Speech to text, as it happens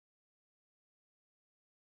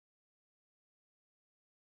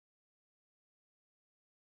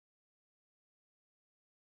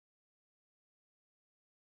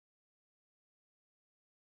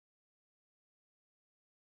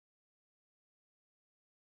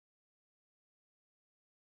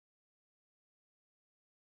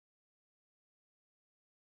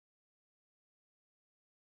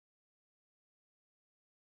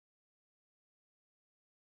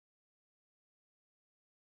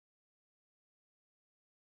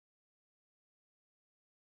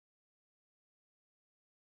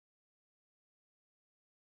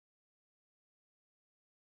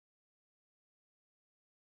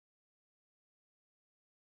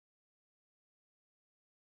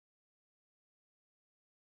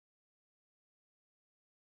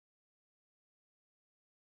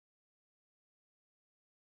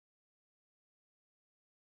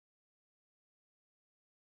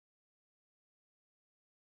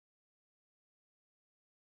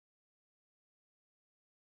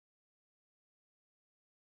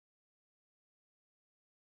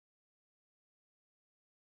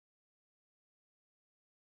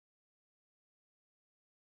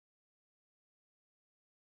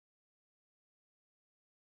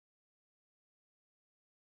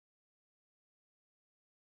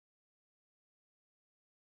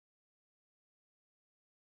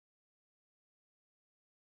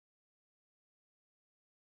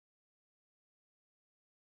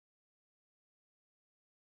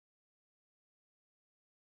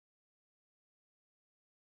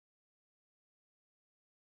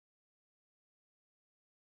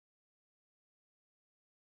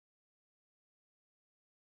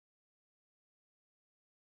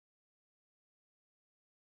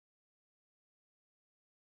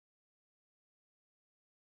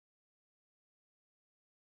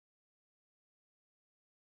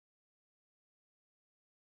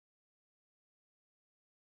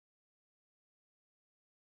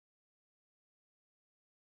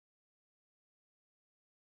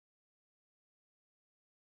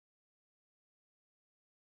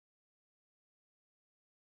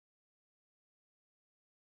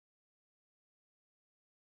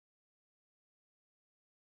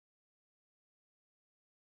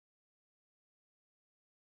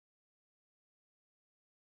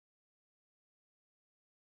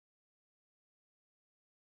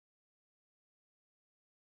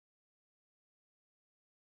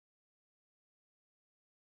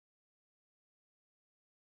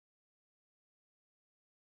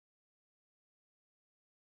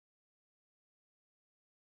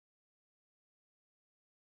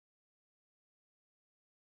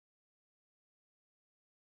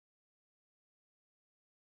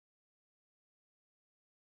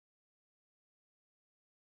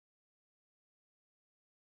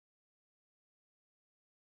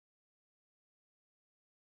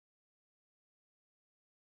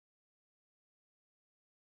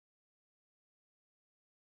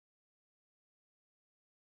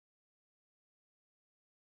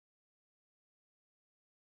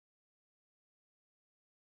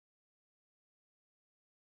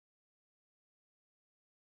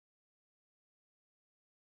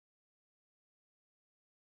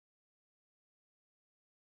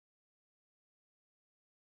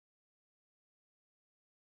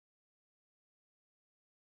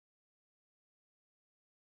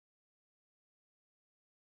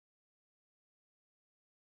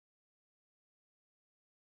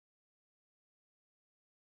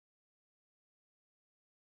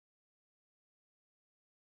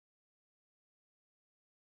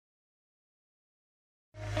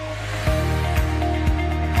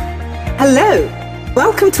Hello,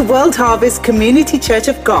 welcome to World Harvest Community Church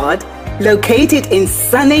of God, located in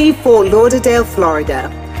sunny Fort Lauderdale, Florida,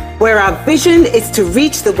 where our vision is to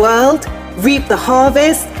reach the world, reap the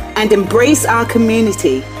harvest, and embrace our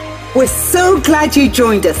community. We're so glad you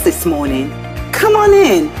joined us this morning. Come on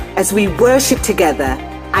in as we worship together.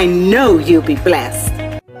 I know you'll be blessed.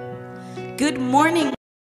 Good morning.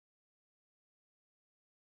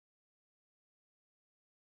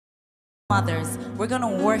 Mothers, we're going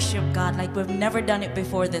to worship God like we've never done it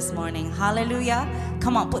before this morning. Hallelujah.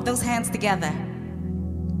 Come on, put those hands together.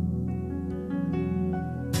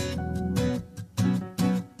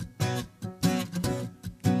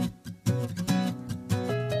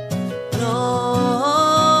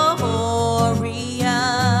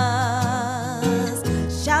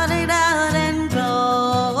 Glorious. Shout it out and glorious.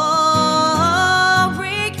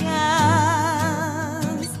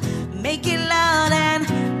 Make it loud and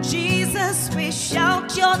Jesus, we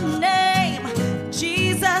shout your name.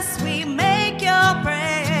 Jesus, we make your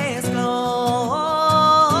praise glorious.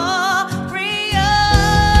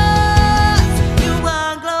 You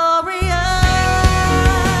are glorious.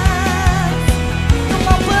 Come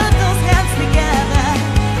on, put those hands together.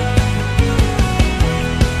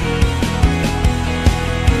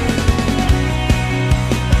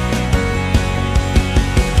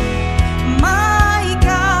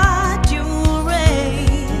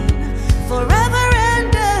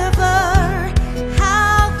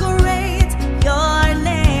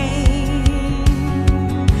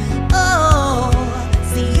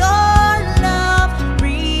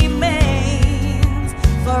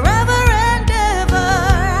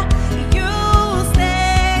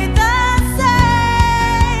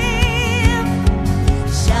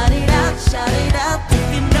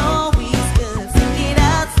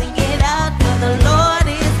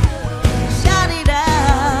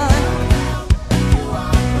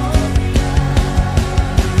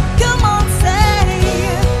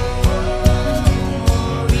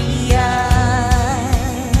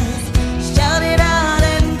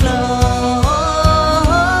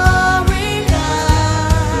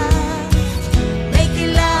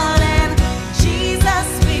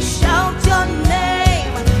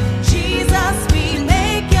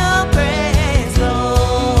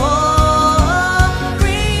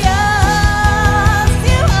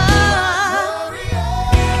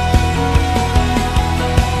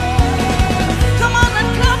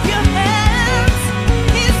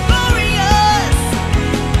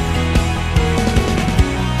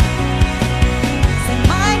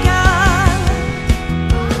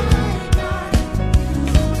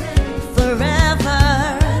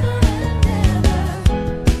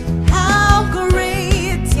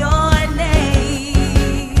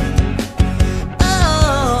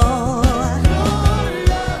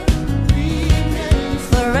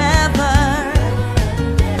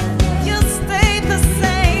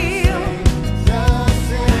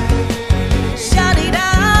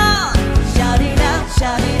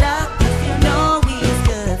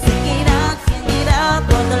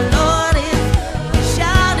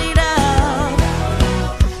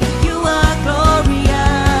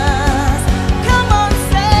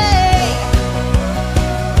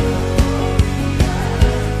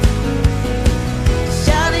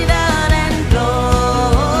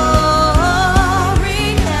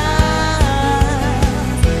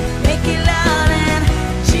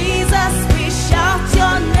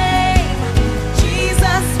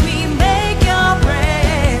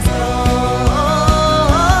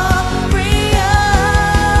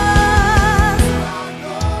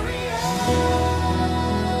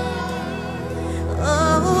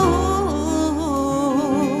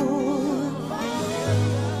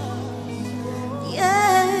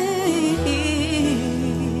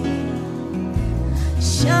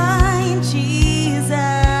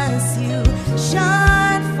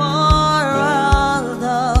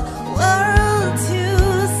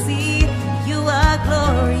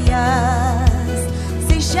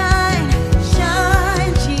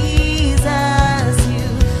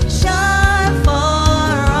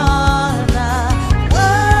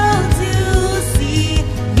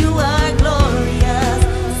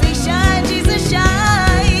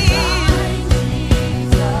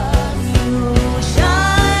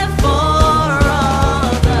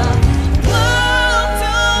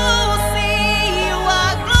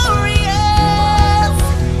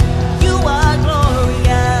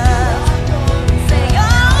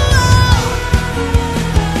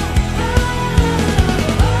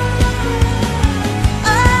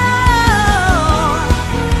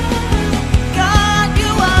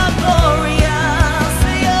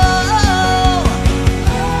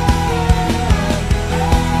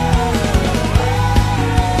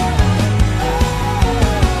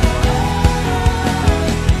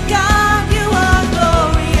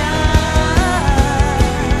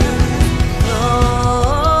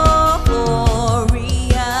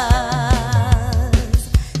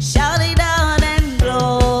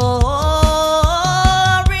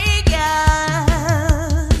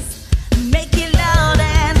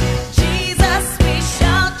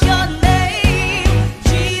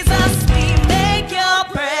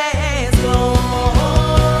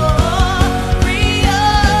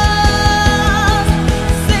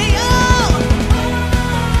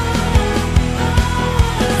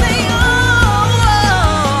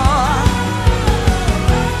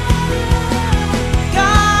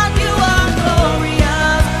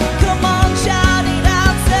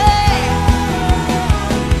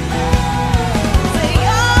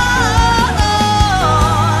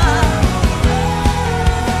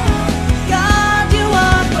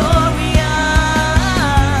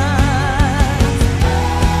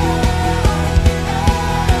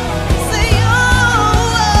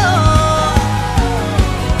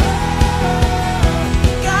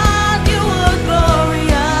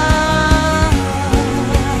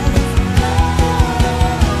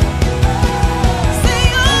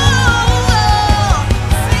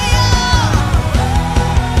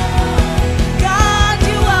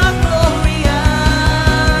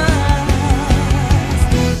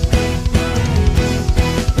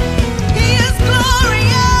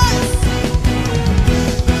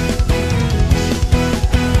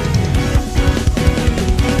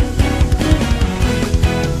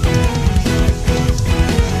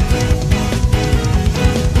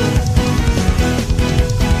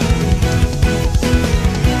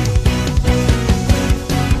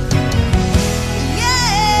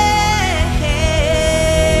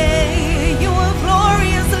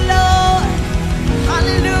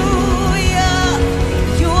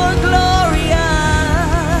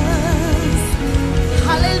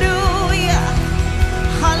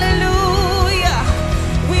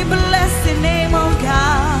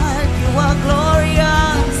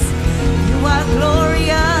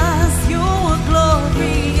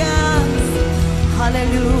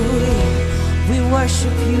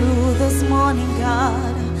 worship you this morning,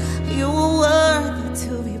 God. You are worthy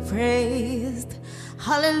to be praised.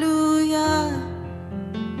 Hallelujah.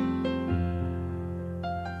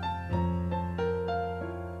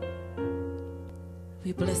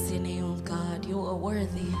 We bless your name, oh God. You are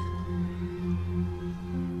worthy.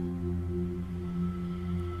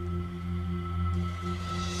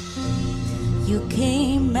 You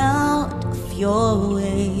came out of your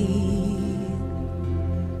way.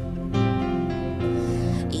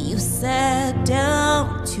 You sat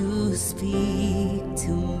down to speak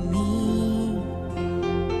to me.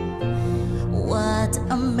 What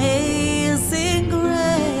amazing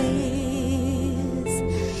grace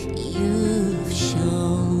you've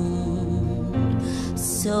shown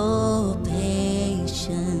so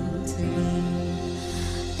patiently.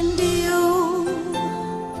 And you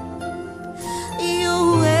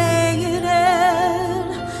waited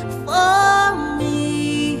for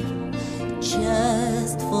me,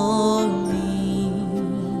 just for me.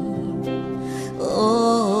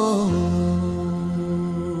 Oh,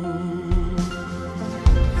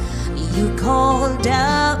 you called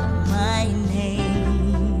out my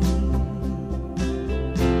name,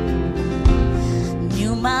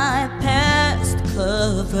 knew my past,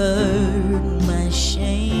 covered my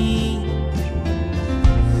shame.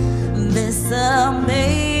 This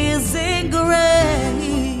amazing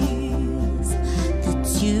grace that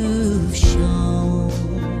you've shown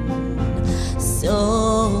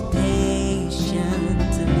so patiently.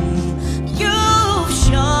 You've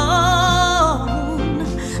shown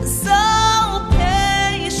so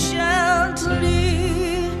patiently.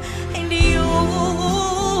 And you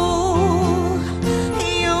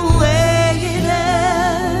waited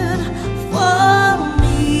for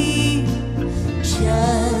me,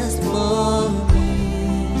 just for me.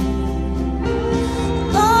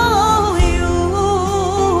 Oh,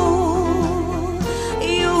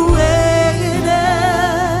 you waited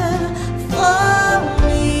for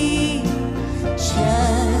me,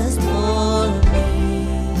 just for me.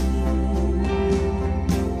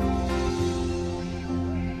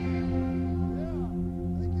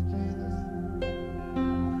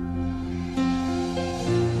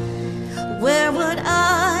 Where would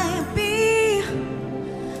I be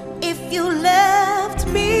if you left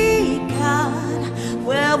me, God?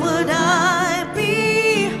 Where would I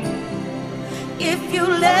be if you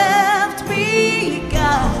left me,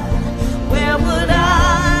 God? Where would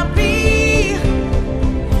I be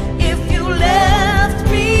if you left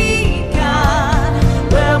me, God?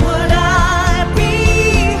 Where would I be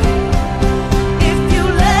if you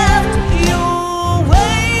left? You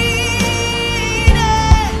waited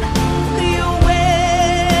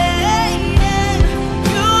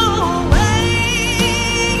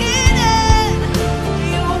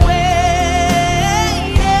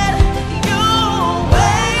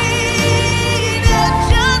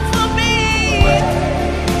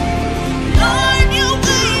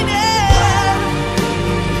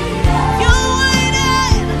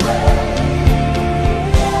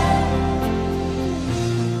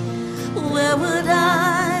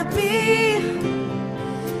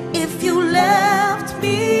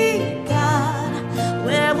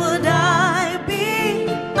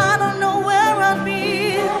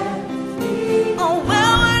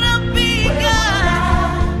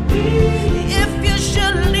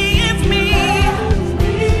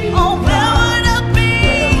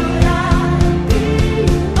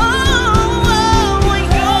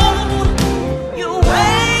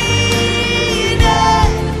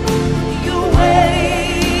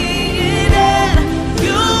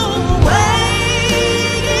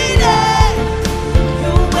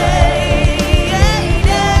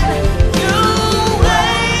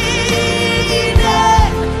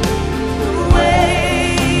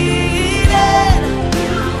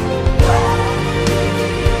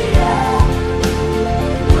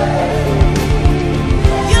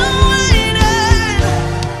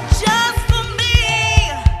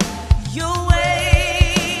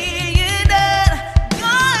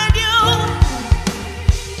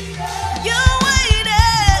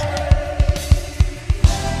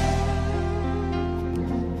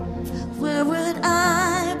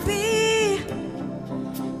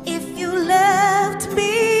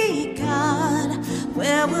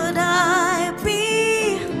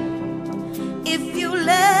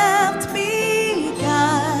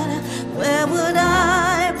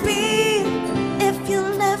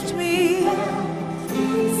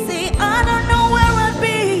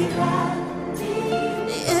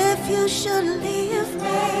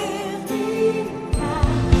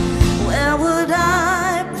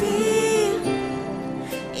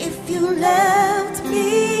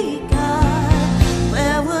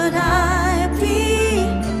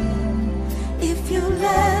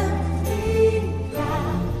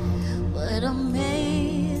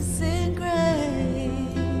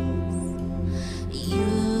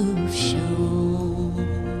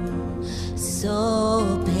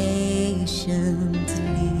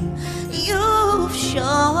patiently. You've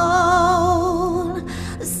shown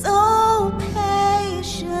so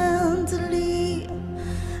patiently,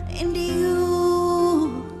 and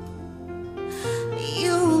you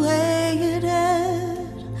waited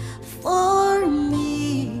for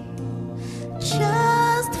me,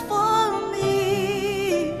 just for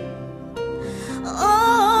me.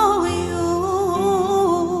 Oh,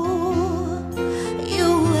 you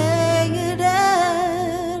waited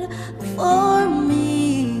for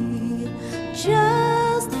me,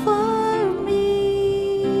 just for me.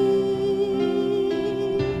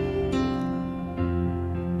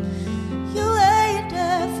 You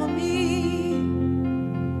waited for me.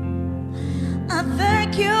 I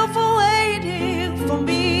thank you for waiting for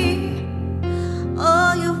me.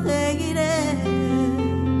 Oh, you waited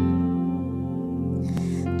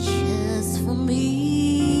just for me,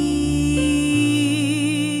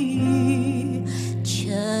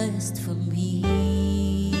 just for me.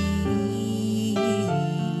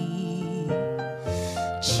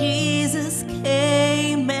 Jesus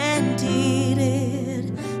came and did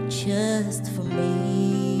it just for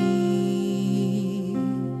me,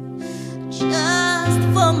 just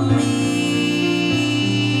for me,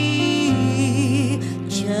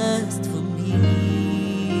 just for me.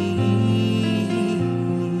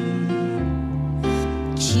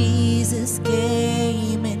 Jesus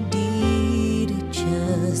came and did it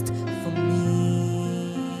just for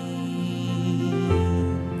me.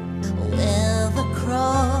 Well, the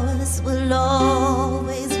cross will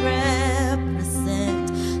always represent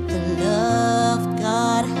the love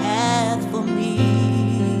God had for me.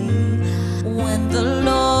 When the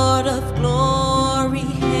Lord of glory,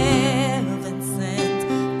 heaven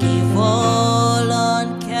sent, gave all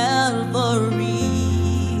on Calvary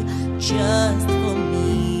just for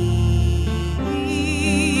me,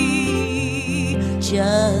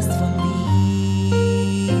 just for me.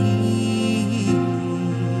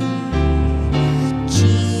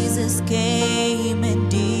 Jesus came and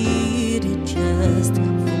did it just for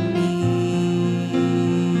me,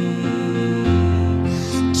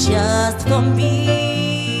 just for me,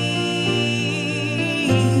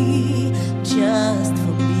 just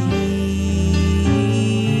for me.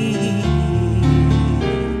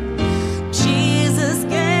 Jesus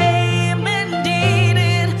came and did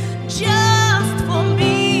it just for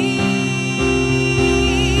me,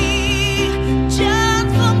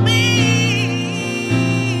 just for me,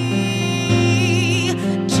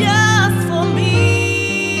 just for me.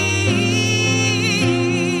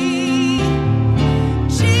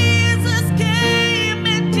 Jesus came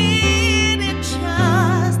and did it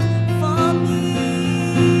just for me,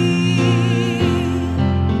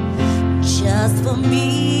 just for me,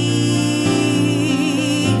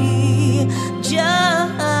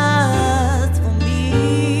 just for me.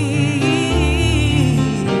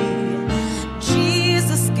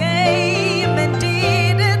 Jesus came and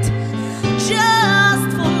did it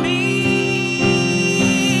just for me,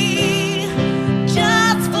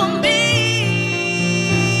 just for me,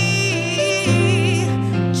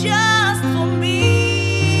 just for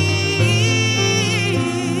me.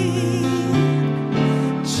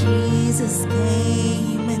 Jesus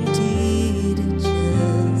came and did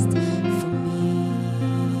it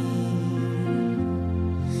just for me,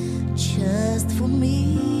 just for me,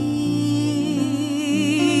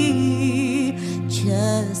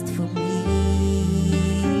 just for me.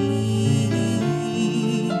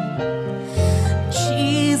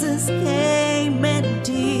 Jesus came and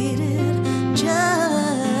did it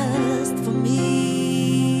just for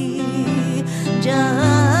me,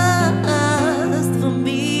 just for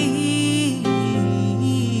me,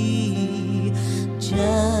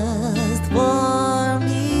 just for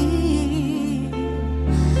me.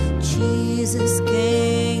 Jesus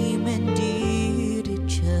came and did it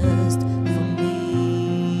just for me.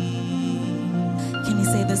 Can you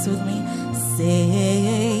say this with me?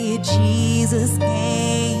 Say, Jesus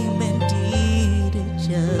came and did it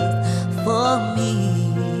just for me.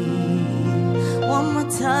 One more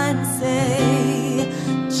time, say,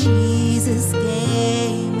 Jesus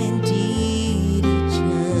came and did it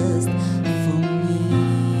just for me.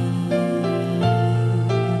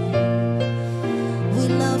 We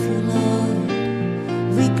love you, Lord.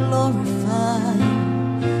 We glorify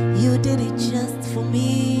you. You did it just for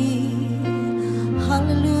me.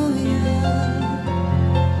 Hallelujah.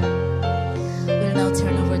 We'll now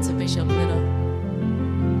turn over to Bishop Lyttle.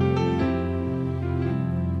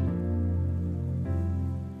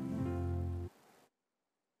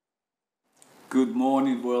 Good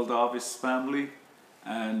morning, World Harvest family.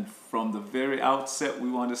 And from the very outset, we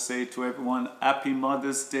want to say to everyone, Happy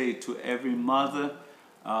Mother's Day to every mother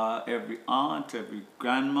every aunt, every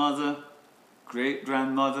grandmother,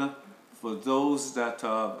 great-grandmother, for those that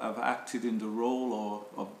have acted in the role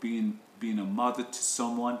of being a mother to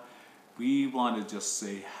someone. We want to just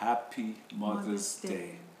say Happy Mother's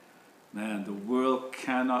Day. Man, the world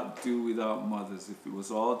cannot do without mothers. If it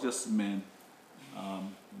was all just men,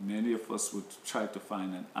 many of us would try to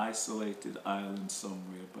find an isolated island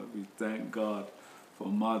somewhere. But we thank God for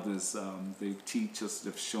mothers. They teach us,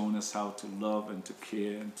 they've shown us how to love and to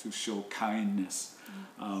care and to show kindness.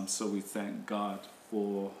 So we thank God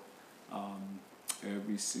for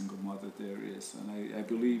every single mother there is. And I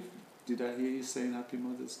believe, did I hear you saying Happy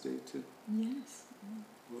Mother's Day too? Yes.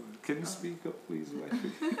 Can you speak up, please,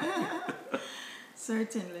 wifey?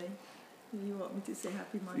 Certainly. You want me to say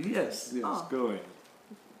Happy Mother's Day? Yes, go ahead.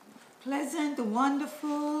 Pleasant,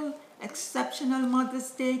 wonderful, exceptional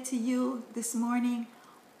Mother's Day to you this morning.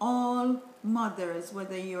 All mothers,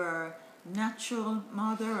 whether you're a natural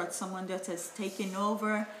mother or someone that has taken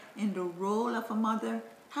over in the role of a mother,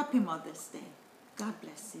 Happy Mother's Day. God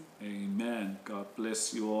bless you. Amen. God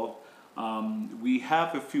bless you all. We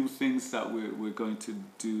have a few things that we're going to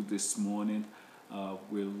do this morning.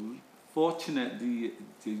 We're fortunate the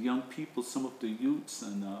young people, some of the youths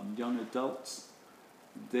and young adults,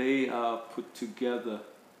 they put together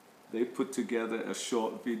a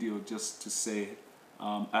short video just to say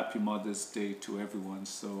Happy Mother's Day to everyone.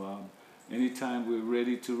 So anytime we're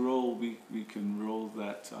ready to roll, we can roll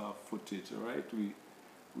that footage. All right,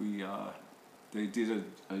 they did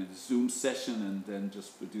a Zoom session and then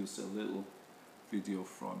just produced a little video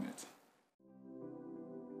from it.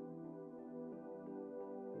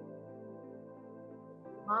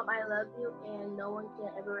 Mom, I love you, and no one can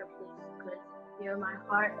ever replace you because you're my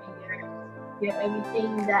heart and you're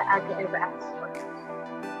everything that I could ever ask for.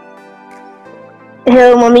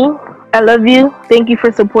 Hello, Mommy. I love you. Thank you for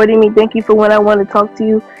supporting me. Thank you for when I want to talk to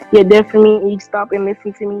you. You're there for me, and you stop and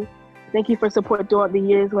listen to me. Thank you for support throughout the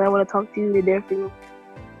years. When I want to talk to you, you're there for me.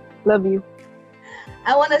 Love you.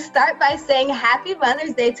 I want to start by saying Happy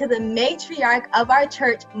Mother's Day to the matriarch of our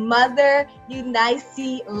church, Mother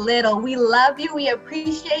Eunice Lyttle. We love you, we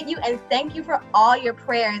appreciate you, and thank you for all your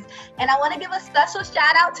prayers. And I want to give a special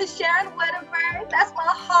shout out to Sharon Wedderburn. That's my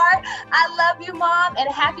heart. I love you, Mom, and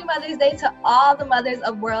Happy Mother's Day to all the mothers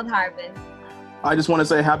of World Harvest. I just want to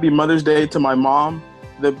say Happy Mother's Day to my mom,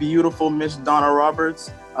 the beautiful Miss Donna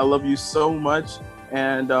Roberts. I love you so much.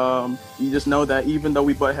 And you just know that even though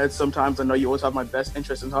we butt heads sometimes, I know you always have my best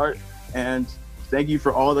interest in heart. And thank you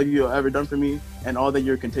for all that you've ever done for me and all that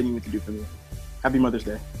you're continuing to do for me. Happy Mother's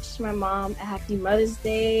Day. To my mom, a happy Mother's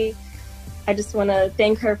Day. I just want to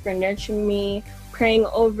thank her for nurturing me, praying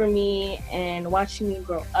over me, and watching me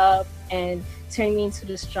grow up and turning me into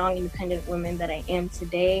the strong, independent woman that I am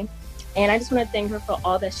today. And I just want to thank her for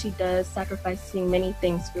all that she does, sacrificing many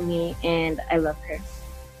things for me, and I love her.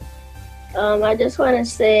 I just want to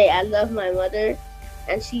say I love my mother,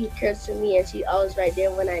 and she cares for me, and she's always right there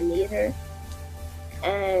when I need her.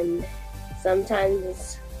 And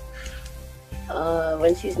sometimes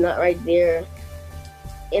when she's not right there,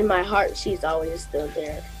 in my heart, she's always still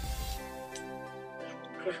there.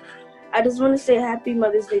 I just want to say Happy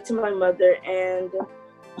Mother's Day to my mother, and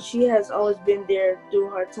she has always been there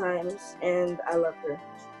through hard times, and I love her.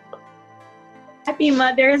 Happy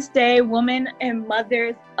Mother's Day, women and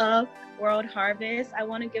mothers of World Harvest. I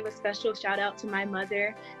want to give a special shout out to my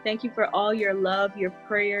mother. Thank you for all your love, your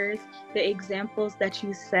prayers, the examples that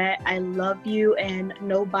you set. I love you, and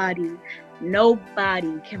nobody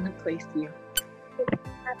can replace you.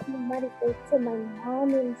 Happy Mother's Day to my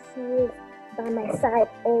mom, and she is by my side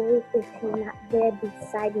always if she's not there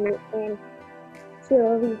beside me, and she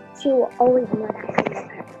will always know that I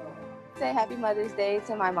love her. Say Happy Mother's Day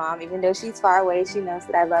to my mom. Even though she's far away, she knows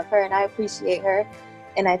that I love her and I appreciate her.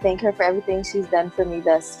 And I thank her for everything she's done for me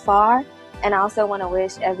thus far. And I also want to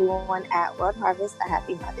wish everyone at World Harvest a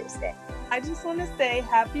Happy Mother's Day. I just want to say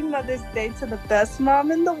Happy Mother's Day to the best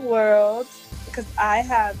mom in the world, because I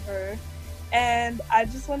have her. And I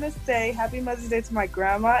just want to say Happy Mother's Day to my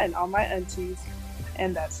grandma and all my aunties.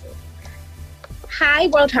 And that's it. Hi,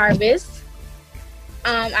 World Harvest.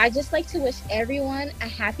 I'd just like to wish everyone a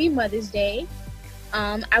Happy Mother's Day.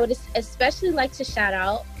 I would especially like to shout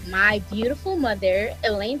out my beautiful mother,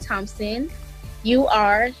 Elaine Thompson. You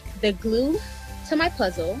are the glue to my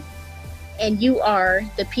puzzle, and you are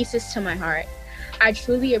the pieces to my heart. I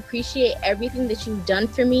truly appreciate everything that you've done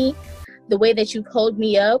for me, the way that you've held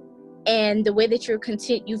me up, and the way that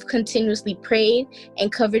you've continuously prayed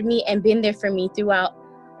and covered me and been there for me throughout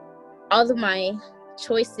all of my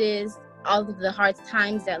choices, all of the hard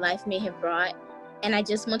times that life may have brought. And I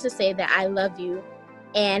just want to say that I love you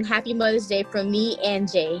And happy Mother's Day from me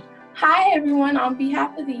and Jay. Hi, everyone. On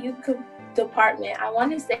behalf of the youth department, I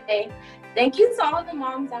want to say thank you to all the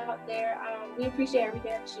moms out there. We appreciate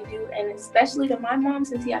everything that you do, and especially to my mom,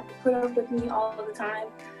 since you have to put up with me all the time.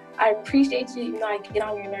 I appreciate you, even though I get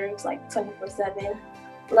on your nerves like 24/7.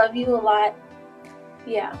 Love you a lot.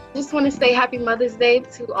 Yeah. Just want to say happy Mother's Day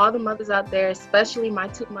to all the mothers out there, especially my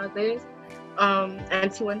two mothers,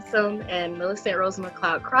 Auntie Winsome and Millicent Rose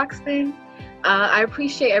McLeod Croxton. I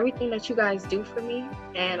appreciate everything that you guys do for me,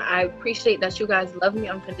 and I appreciate that you guys love me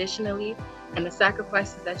unconditionally, and the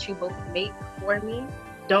sacrifices that you both make for me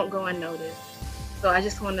don't go unnoticed. So I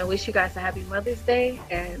just want to wish you guys a happy Mother's Day,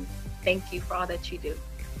 and thank you for all that you do.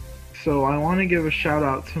 So I want to give a shout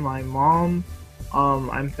out to my mom.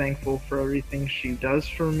 I'm thankful for everything she does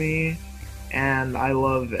for me, and I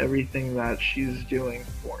love everything that she's doing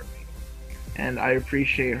for me, and I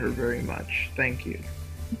appreciate her very much. Thank you.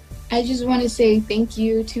 I just want to say thank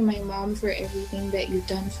you to my mom for everything that you've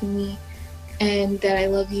done for me, and that I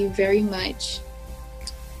love you very much,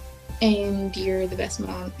 and you're the best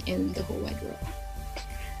mom in the whole wide world.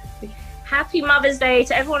 Happy Mother's Day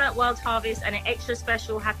to everyone at World Harvest, and an extra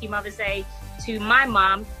special Happy Mother's Day to my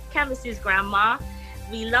mom, Candace's grandma.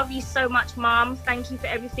 We love you so much, Mom. Thank you for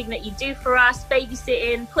everything that you do for us,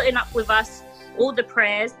 babysitting, putting up with us, all the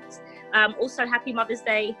prayers. Also, Happy Mother's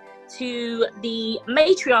Day to the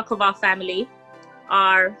matriarch of our family,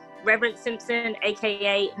 our Reverend Simpson,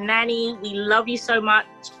 aka Nanny. We love you so much.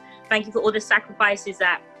 Thank you for all the sacrifices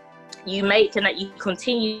that you make and that you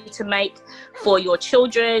continue to make for your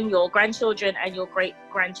children, your grandchildren, and your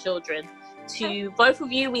great-grandchildren. To both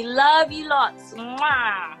of you, we love you lots.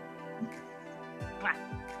 Mwah. Mwah.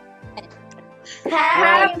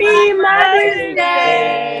 Happy Mother's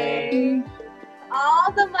Day!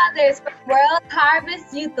 All the mothers from World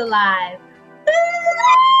Harvest Youth Alive.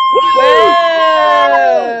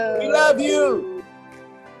 We love you.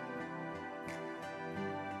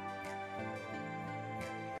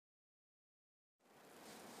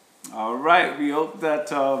 All right, we hope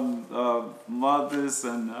that mothers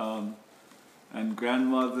and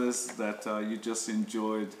grandmothers, that you just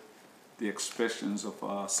enjoyed the expressions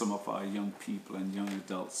of some of our young people and young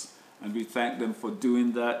adults. And we thank them for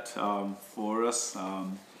doing that for us.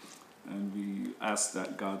 And we ask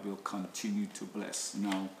that God will continue to bless.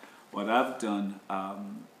 Now, what I've done,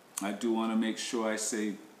 I do want to make sure I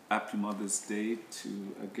say Happy Mother's Day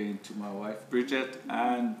again to my wife, Bridgette,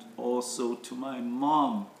 and also to my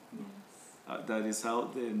mom, that is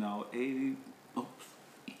out there now, 80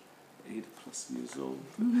 plus years old.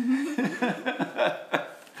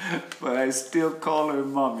 But I still call her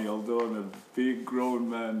mommy, although I'm a big grown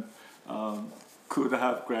man. Could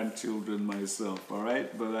have grandchildren myself, all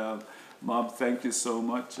right? But Mom, thank you so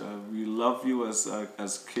much. We love you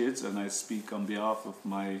as kids, and I speak on behalf of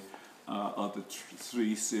my other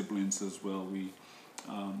three siblings as well. We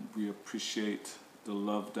appreciate the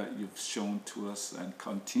love that you've shown to us and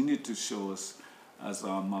continue to show us as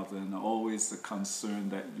our mother, and always the concern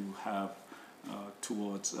that you have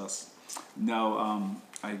towards us. Now,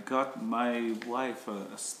 I got my wife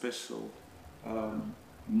a special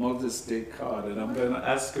Mother's Day card, and I'm going to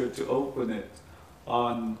ask her to open it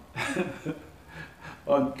on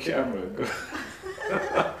on camera. Go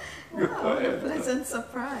ahead. Pleasant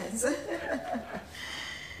surprise.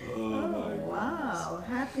 Oh, wow.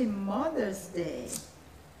 Happy Mother's Day.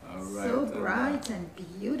 All right. So bright and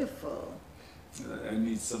beautiful. I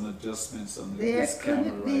need some adjustments on There this camera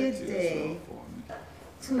couldn't be a right here day as well for me.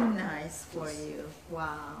 too nice for you.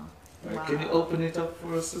 Wow. Wow. Can you open it up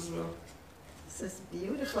for us as well? This is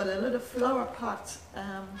beautiful. A little flower pot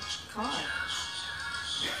card.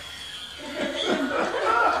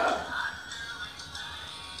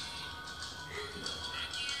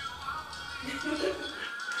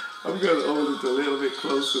 I'm going to hold it a little bit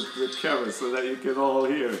closer to the camera so that you can all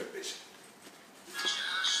hear it.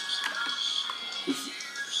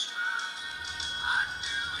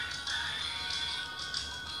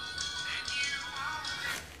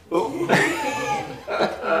 Oh.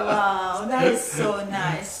 Wow, that is so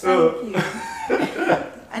nice. Thank you.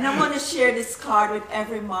 And I want to share this card with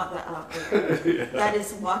every mother out there Yeah. that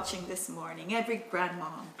is watching this morning, every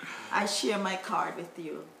grandmom. I share my card with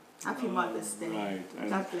you. Happy Mother's Day. Right. And,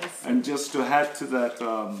 God bless you. and just to add to that,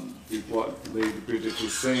 what Lady Bridgette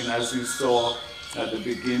was saying, as you saw at the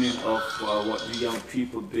beginning of what the young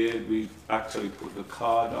people did, we actually put the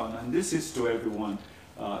card on. And this is to everyone,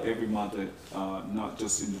 every mother, not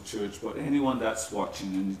just in the church, but anyone that's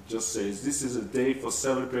watching. And it just says, this is a day for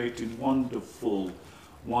celebrating wonderful,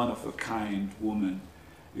 one-of-a-kind woman.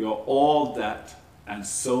 You're all that and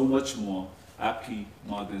so much more. Happy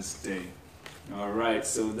Mother's Day. All right,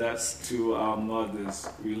 so that's to our mothers.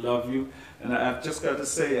 We love you. And I've just got to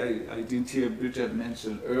say, I didn't hear Bridgette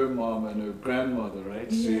mention her mom and her grandmother, right?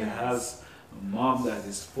 Yes. She has a mom that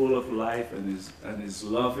is full of life and is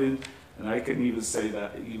loving. And I can even say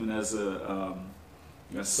that even as a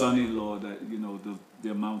son-in-law, that, you know, the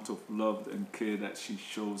amount of love and care that she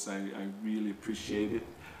shows, I really appreciate it.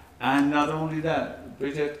 And not only that,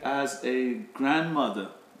 Bridgette as a grandmother,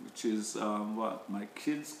 which is my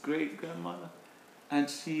kid's great-grandmother, and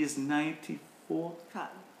she is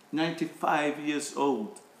 95 years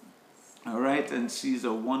old. All right, and she's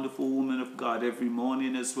a wonderful woman of God. Every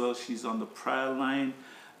morning as well, she's on the prayer line,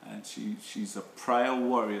 and she's a prayer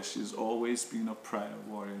warrior. She's always been a prayer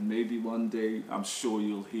warrior. And maybe one day, I'm sure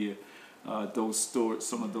you'll hear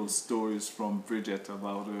some of those stories from Bridgette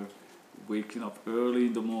about her waking up early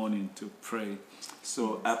in the morning to pray.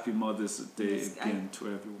 So happy Mother's Day again to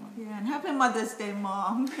everyone. Yeah, and happy Mother's Day,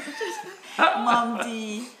 Mom. Mom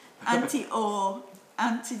D, Auntie O,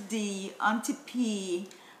 Auntie D, Auntie P,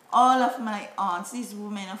 all of my aunts. These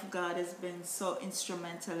women of God has been so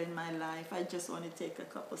instrumental in my life. I just want to take a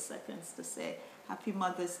couple seconds to say happy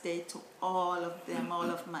Mother's Day to all of them, all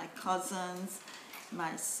of my cousins,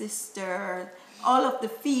 my sister, all of the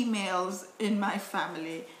females in my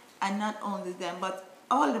family. And not only them, but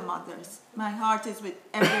all the mothers. My heart is with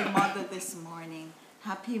every mother this morning.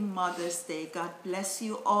 Happy Mother's Day. God bless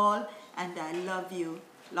you all, and I love you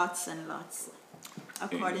lots and lots.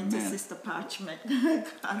 According to Sister Parchment. Amen.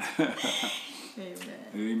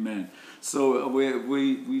 Amen. So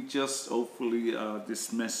we just hopefully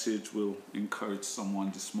this message will encourage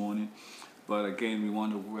someone this morning. But again, we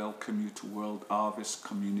want to welcome you to World Harvest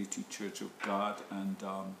Community Church of God, and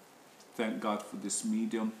thank God for this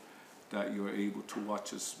medium, that you're able to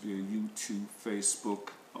watch us via YouTube,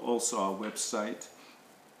 Facebook, also our website.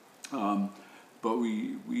 But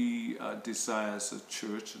we desire as a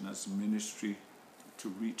church and as a ministry to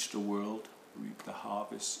reach the world, reap the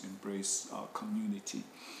harvest, embrace our community.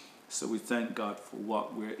 So we thank God for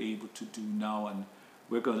what we're able to do now, and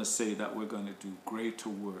we're going to say that we're going to do greater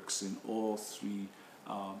works in all three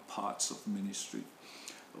parts of ministry.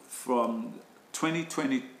 From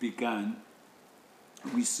 2020 began,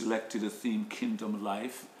 we selected a theme, Kingdom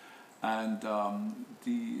Life, and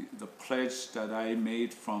the pledge that I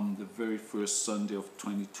made from the very first Sunday of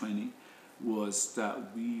 2020 was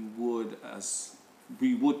that we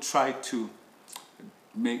would try to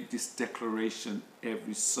make this declaration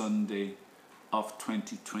every Sunday of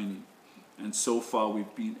 2020, and so far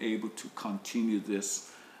we've been able to continue this.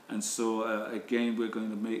 And so again, we're going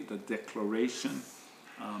to make the declaration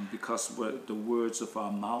because the words of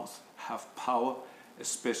our mouth have power,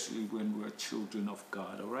 especially when we're children of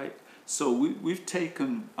God, all right? So we've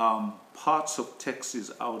taken parts of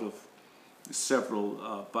texts out of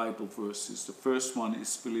several Bible verses. The first one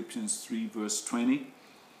is Philippians 3, verse 20.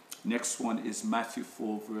 Next one is Matthew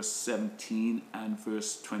 4, verse 17 and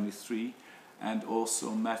verse 23. And also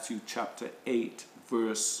Matthew chapter 8,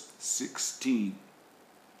 verse 16.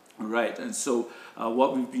 All right, and so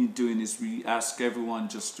what we've been doing is we ask everyone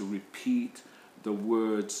just to repeat the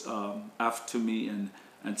words after me and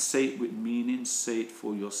say it with meaning, say it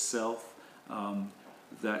for yourself,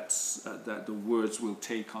 that the words will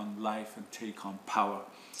take on life and take on power.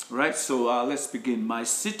 All right, so let's begin. My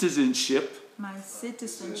citizenship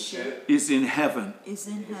is in heaven.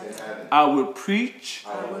 I will preach,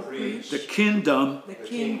 the kingdom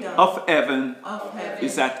of heaven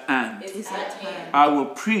is at hand. I will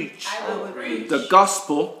preach the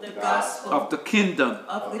gospel of the kingdom.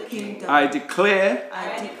 I declare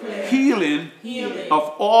healing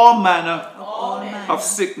of all manner of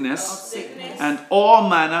sickness and all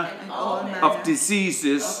manner of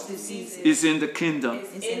diseases is in the kingdom.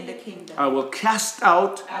 I will cast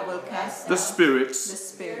out the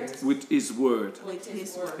spirits with his word.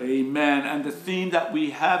 Amen. And the theme that we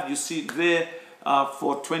have, you see there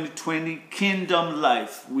for 2020, Kingdom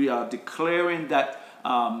Life. We are declaring that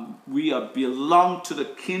we belong to the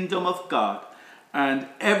kingdom of God, and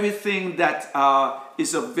everything that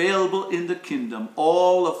is available in the kingdom,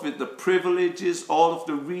 all of it, the privileges, all of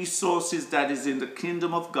the resources that is in the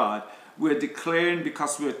kingdom of God, we're declaring,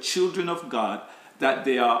 because we're children of God, that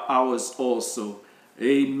they are ours also.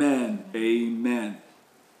 Amen. Amen.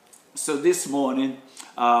 So this morning,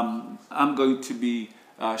 I'm going to be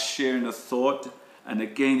sharing a thought. And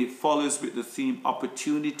again, it follows with the theme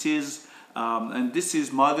opportunities. And this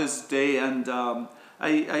is Mother's Day. And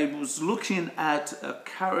I was looking at a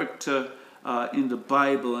character in the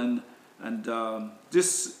Bible. And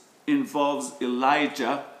this involves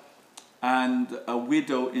Elijah and a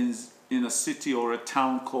widow in a city or a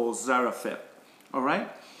town called Zarephath. All right?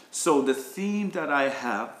 So the theme that I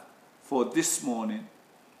have for this morning,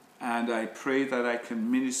 and I pray that I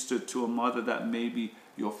can minister to a mother that maybe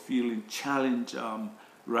you're feeling challenged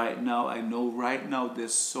right now. I know right now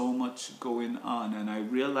there's so much going on, and I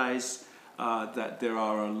realize that there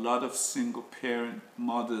are a lot of single parent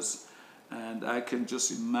mothers, and I can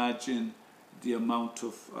just imagine the amount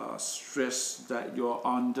of stress that you're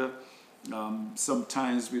under.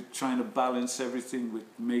 Sometimes we're trying to balance everything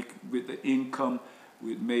with the income,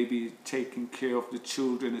 with maybe taking care of the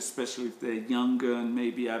children, especially if they're younger, and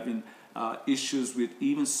maybe having issues with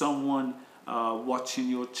even someone watching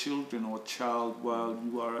your children or child while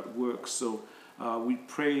you are at work. So we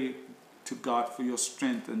pray to God for your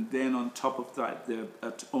strength, and then on top of that, they're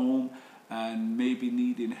at home and maybe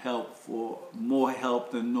needing help, for more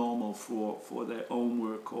help than normal for their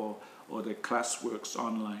homework or their classworks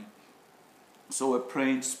online. So we're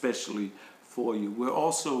praying especially for you. We're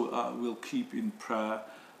also will keep in prayer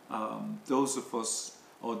those of us,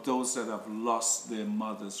 or those that have lost their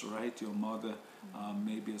mothers, right? Your mother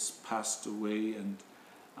maybe has passed away,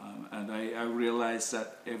 and I realize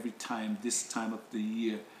that every time, this time of the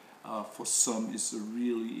year, for some is a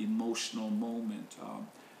really emotional moment,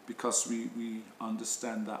 because we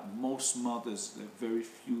understand that most mothers, there are very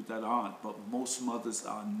few that aren't, but most mothers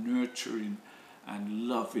are nurturing and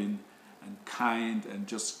loving and kind and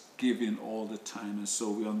just giving all the time. And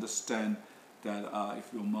so we understand that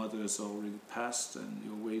if your mother has already passed and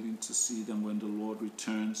you're waiting to see them when the Lord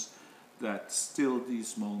returns, that still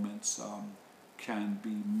these moments can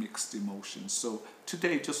be mixed emotions. So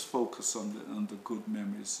today, just focus on the good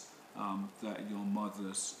memories that your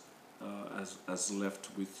mother's has left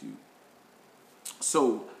with you.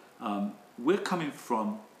 So we're coming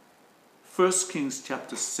from 1 Kings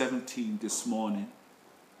chapter 17 this morning.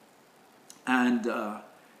 And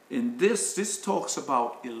in this talks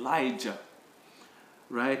about Elijah,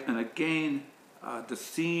 right? And again, the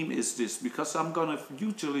theme is this, because I'm going to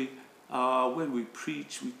usually, when we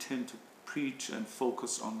preach, we tend to preach and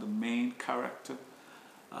focus on the main character.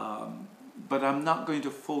 But I'm not going to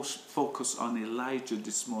focus on Elijah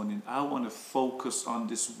this morning. I want to focus on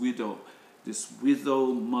this widow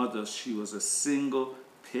mother. She was a single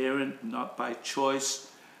parent, not by choice,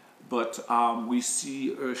 but we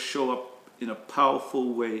see her show up in a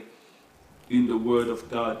powerful way in the Word of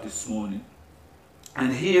God this morning.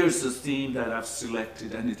 And here's the theme that I've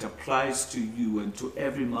selected, and it applies to you and to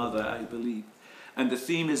every mother, I believe. And the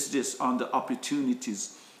theme is this: on the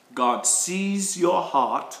opportunities. God sees your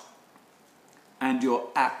heart and your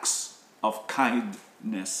acts of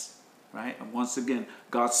kindness, right? And once again,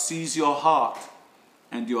 God sees your heart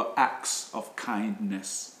and your acts of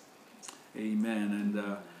kindness. Amen.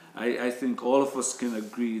 And I think all of us can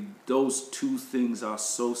agree those two things are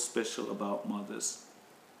so special about mothers.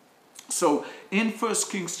 So in 1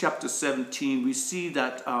 Kings chapter 17, we see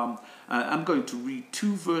that I'm going to read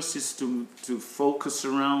two verses to focus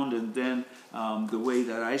around, and then the way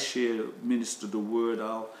that I minister the word,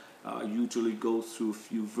 I'll usually go through a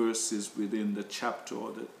few verses within the chapter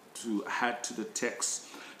or to add to the text.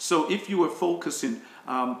 So if you were focusing,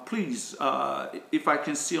 please, if I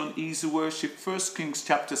can see on Easy Worship, 1 Kings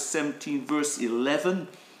chapter 17, verse 11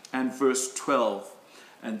 and verse 12.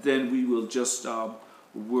 And then we will just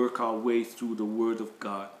work our way through the Word of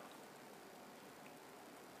God.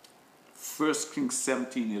 1 Kings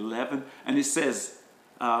 17, 11. And it says,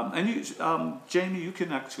 Jamie, you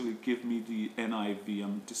can actually give me the NIV.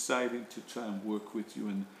 I'm deciding to try and work with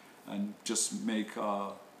you and just make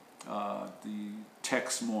the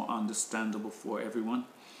text more understandable for everyone.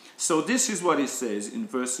 So this is what it says in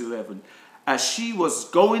verse 11. As she was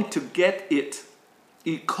going to get it,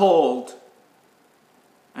 he called,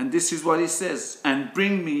 and this is what he says, and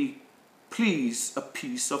bring me, please, a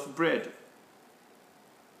piece of bread.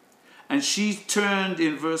 And she turned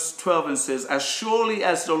in verse 12 and says, as surely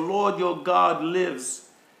as the Lord your God lives,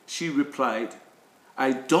 she replied,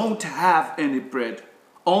 I don't have any bread,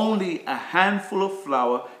 only a handful of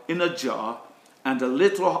flour in a jar and a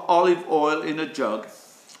little olive oil in a jug,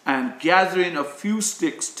 and gathering a few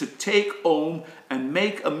sticks to take home and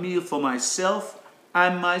make a meal for myself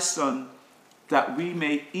and my son, that we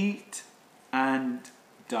may eat and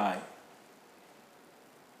die.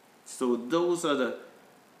 So those are the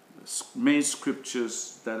main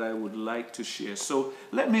scriptures that I would like to share. So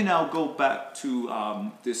let me now go back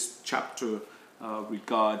to this chapter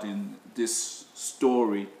regarding this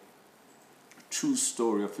story, true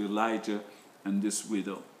story of Elijah and this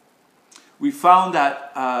widow. We found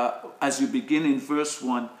that as you begin in verse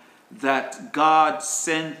 1, that God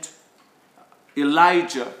sent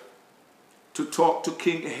Elijah to talk to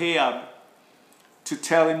King Ahab to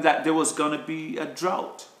tell him that there was going to be a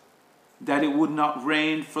drought. that it would not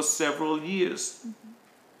rain for several years.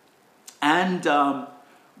 And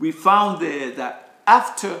we found there that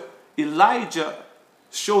after Elijah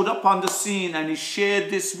showed up on the scene and he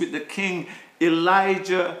shared this with the king,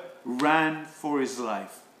 Elijah ran for his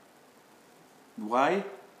life. Why?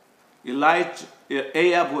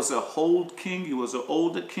 Ahab was an old king, he was an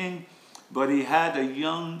older king, but he had a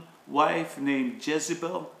young wife named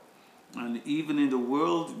Jezebel. And even in the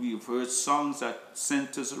world, we've heard songs that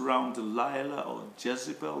centers around Delilah or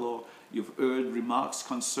Jezebel, or you've heard remarks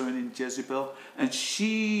concerning Jezebel. And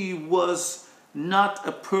she was not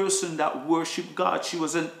a person that worshiped God. She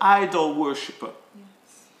was an idol worshiper. Yes.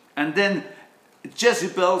 And then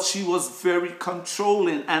Jezebel, she was very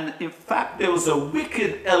controlling. And in fact, there was a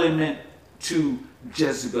wicked element to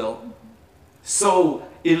Jezebel. So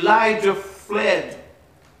Elijah fled.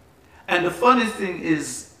 And the funny thing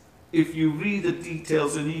is, if you read the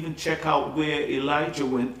details and even check out where Elijah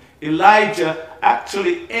went, Elijah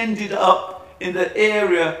actually ended up in the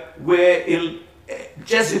area where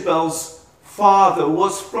Jezebel's father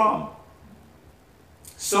was from.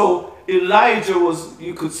 So Elijah was,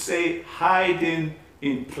 you could say, hiding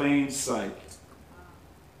in plain sight.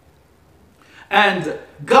 And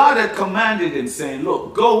God had commanded him, saying,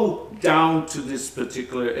 look, go down to this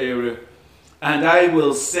particular area and I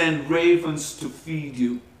will send ravens to feed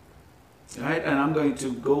you. Right? And I'm going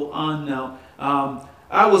to go on now.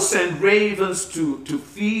 I will send ravens to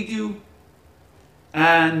feed you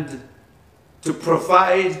and to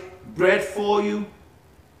provide bread for you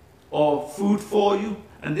or food for you.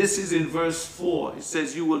 And this is in verse 4. It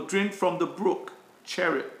says, you will drink from the brook,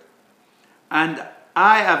 Cherith, and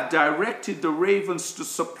I have directed the ravens to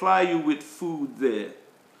supply you with food there.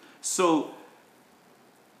 So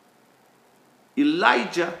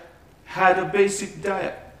Elijah had a basic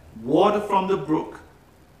diet. Water from the brook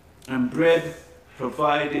and bread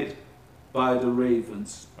provided by the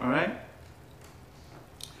ravens. All right?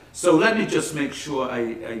 So let me just make sure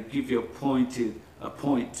I give you a point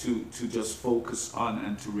to just focus on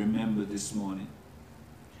and to remember this morning.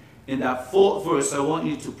 In that 4th verse, I want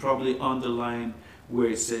you to probably underline where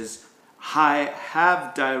it says, I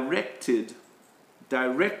have directed the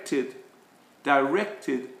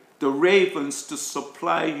ravens to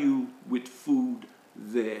supply you with food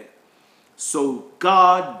there. So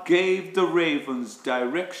God gave the ravens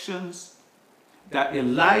directions that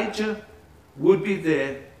Elijah would be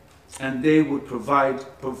there and they would provide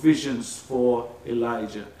provisions for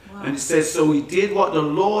Elijah. Wow. And it says, so he did what the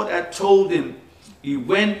Lord had told him. He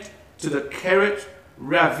went to the Cherith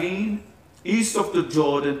ravine east of the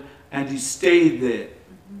Jordan and he stayed there.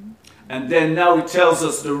 And then now he tells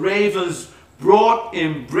us the ravens brought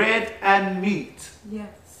him bread and meat.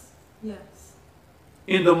 Yes, yes.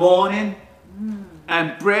 In the morning,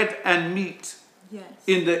 and bread and meat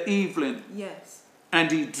in the evening. Yes.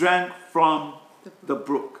 And he drank from the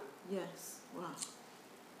brook. Yes. Wow.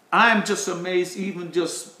 I'm just amazed,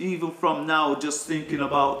 even from now, just thinking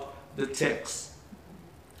about the text.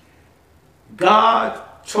 God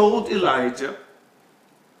told Elijah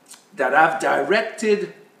that I've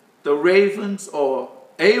directed the ravens or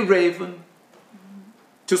a raven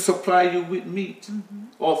to supply you with meat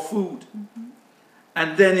or food.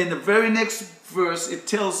 And then in the very next verse, it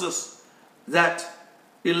tells us that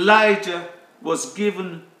Elijah was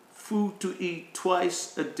given food to eat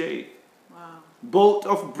twice a day. Wow. Both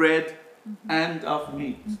of bread and of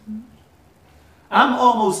meat. I'm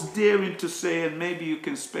almost daring to say, and maybe you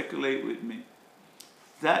can speculate with me,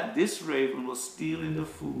 that this raven was stealing the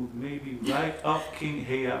food maybe right off King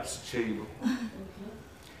Ahab's table.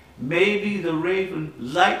 Maybe the raven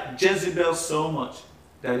liked Jezebel so much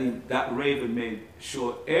that that raven made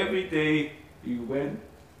sure every day he went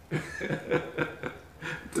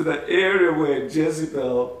to the area where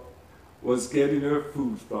Jezebel was getting her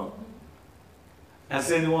food from.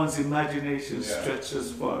 Has anyone's imagination stretched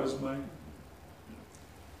as far as mine?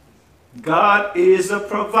 God is a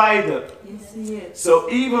provider. Yes, he is.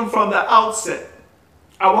 So even from the outset,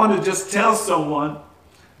 I want to just tell someone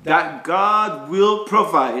that God will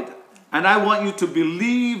provide. And I want you to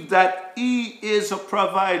believe that he is a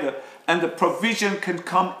provider. And the provision can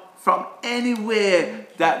come from anywhere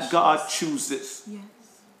that God chooses. Yes.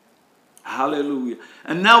 Hallelujah.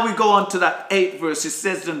 And now we go on to that 8th verse. It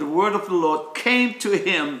says, then the word of the Lord came to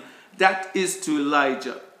him, that is to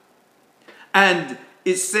Elijah. And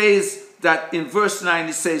it says that in verse 9,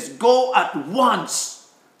 it says, go at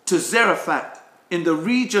once to Zarephath in the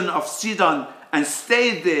region of Sidon and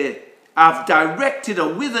stay there. I've directed a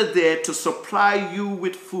widow there to supply you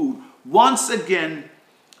with food. Once again,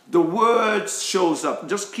 the word shows up.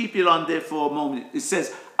 Just keep it on there for a moment. It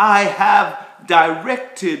says, I have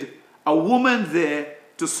directed a woman there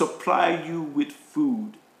to supply you with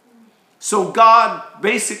food. So God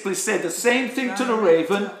basically said the same thing to the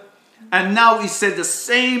raven, and now he said the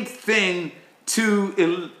same thing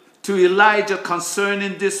to Elijah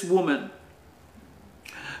concerning this woman.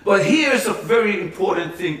 But here's a very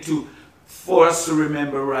important thing for us to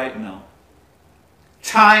remember right now.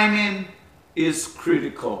 Timing is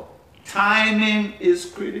critical. Timing is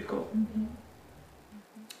critical.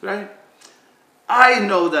 Right? I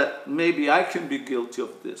know that maybe I can be guilty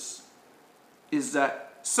of this. Is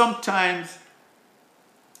that sometimes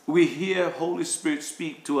we hear Holy Spirit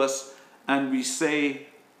speak to us and we say,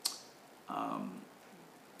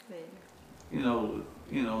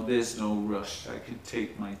 there's no rush. I can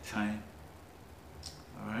take my time.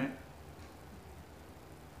 All right?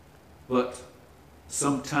 But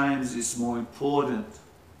sometimes it's more important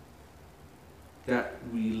that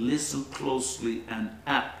we listen closely and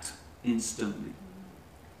act instantly.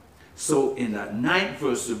 So in that 9th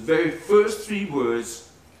verse, the very first 3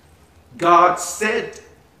 words, God said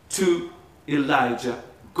to Elijah,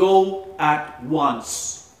 go at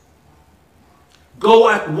once. Go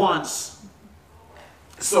at once.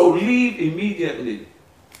 So leave immediately.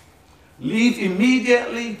 Leave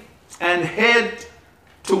immediately and head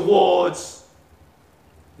towards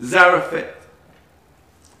Zarephath.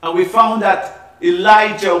 And we found that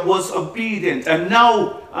Elijah was obedient. And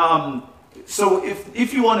now, so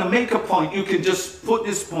if you want to make a point, you can just put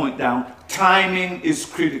this point down. Timing is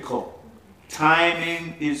critical.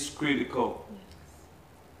 Timing is critical.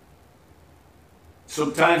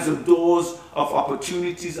 Sometimes the doors of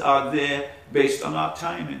opportunities are there based on our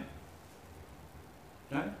timing.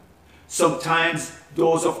 Right? Sometimes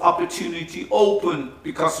doors of opportunity open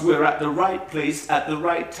because we're at the right place at the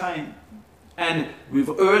right time. And we've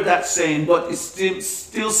heard that saying, but it's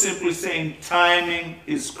still simply saying timing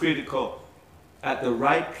is critical. At the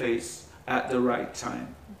right place at the right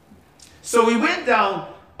time. So we went down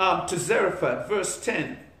to Zarephath, verse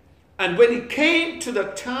 10. And when he came to the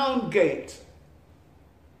town gate,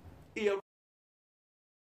 he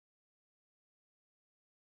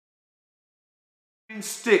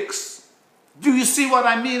sticks. Do you see what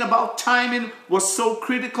I mean about timing was so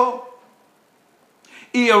critical?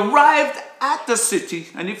 He arrived at the city,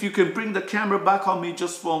 and if you can bring the camera back on me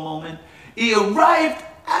just for a moment. He arrived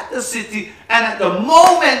at the city, and at the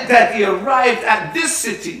moment that he arrived at this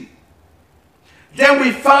city, then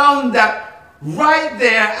we found that right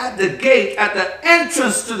there at the gate, at the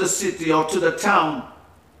entrance to the city or to the town,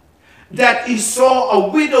 that he saw a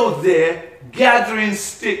widow there gathering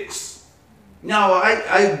sticks. Now,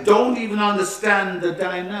 I don't even understand the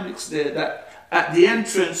dynamics there, that at the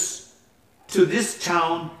entrance to this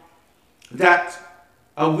town, that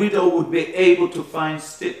a widow would be able to find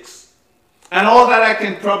sticks. And all that I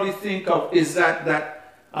can probably think of is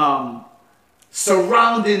that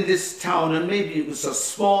surrounding this town, and maybe it was a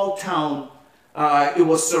small town, it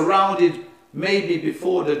was surrounded maybe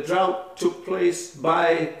before the drought took place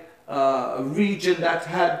by a region that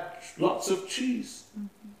had lots of trees.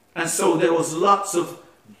 And so there was lots of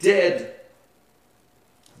dead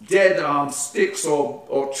sticks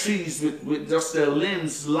or trees with just their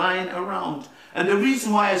limbs lying around. And the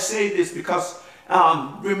reason why I say this, because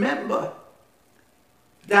remember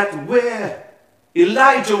that where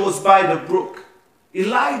Elijah was by the brook,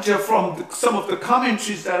 Elijah, from some of the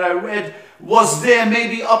commentaries that I read, was there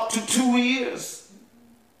maybe up to 2 years.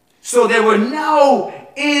 So they were now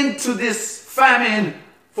into this famine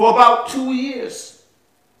for about 2 years.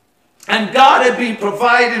 And God had been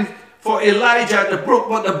providing for Elijah at the brook,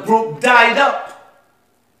 but the brook died up.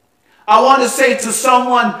 I want to say to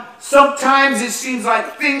someone, sometimes it seems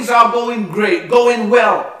like things are going great, going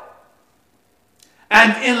well.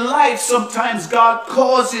 And in life, sometimes God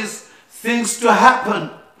causes things to happen.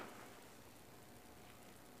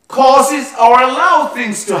 Causes or allow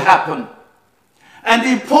things to happen. And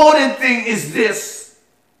the important thing is this,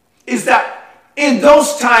 is that in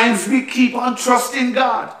those times we keep on trusting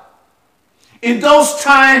God. In those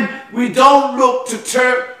times we don't look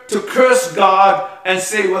to curse God and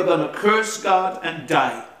say we're going to curse God and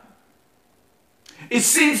die. It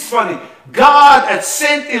seems funny. God had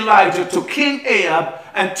sent Elijah to King Ahab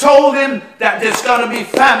and told him that there's going to be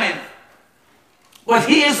famine. But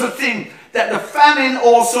here's the thing, that the famine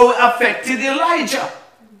also affected Elijah.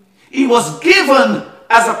 He was given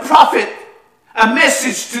as a prophet a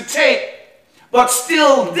message to take. But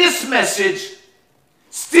still this message,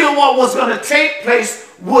 still what was going to take place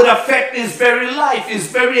would affect his very life, his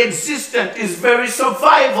very existence, his very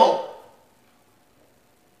survival.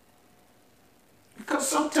 Because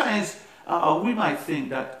sometimes we might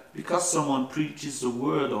think that because someone preaches the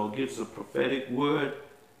word or gives a prophetic word,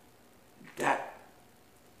 that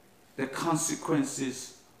the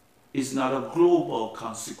consequences is not a global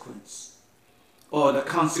consequence, or the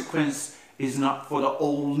consequence is not for the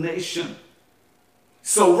whole nation.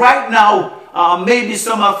 So right now, maybe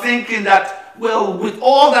some are thinking that, well, with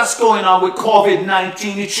all that's going on with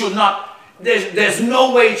COVID-19, it should not, there's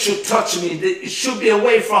no way it should touch me. It should be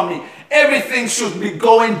away from me. Everything should be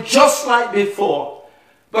going just like before.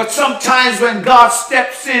 But sometimes when God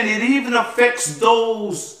steps in, it even affects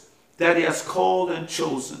those that he has called and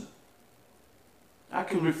chosen. I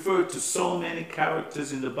can refer to so many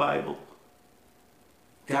characters in the Bible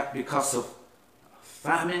that because of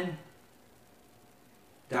famine,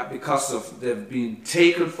 that because of they've been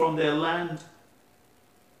taken from their land,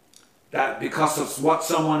 that because of what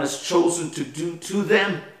someone has chosen to do to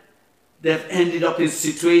them, they've ended up in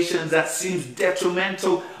situations that seems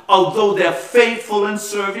detrimental, although they're faithful and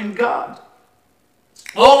serving God.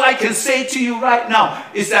 All I can say to you right now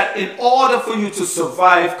is that in order for you to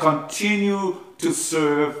survive, continue to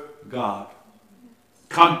serve God.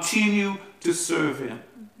 Continue to serve him.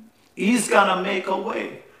 He's going to make a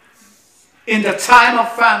way. In the time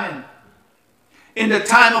of famine, in the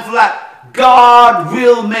time of lack, God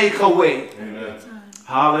will make a way. Amen.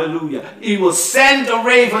 Hallelujah. He will send a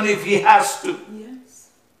raven if he has to. Yes.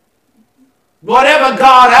 Whatever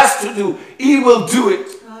God has to do, he will do it.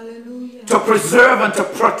 Hallelujah. To preserve and to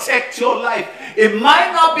protect your life. It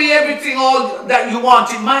might not be everything all that you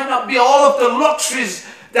want. It might not be all of the luxuries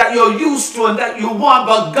that you're used to and that you want,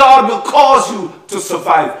 but God will cause you to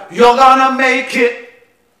survive. You're going to make it.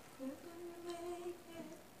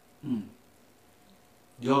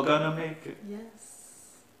 You're going to make it.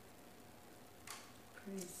 Yes.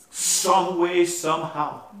 Some way,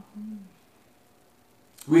 somehow.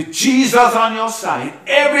 With Jesus on your side,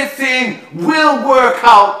 everything will work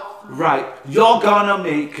out right. You're going to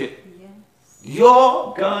make it.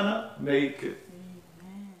 You're going to make it.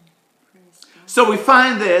 So we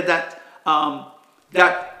find there that,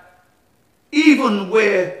 that even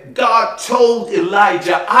where God told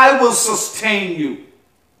Elijah, I will sustain you,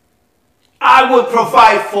 I will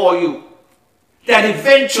provide for you, that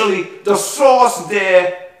eventually the source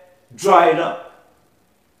there dried up.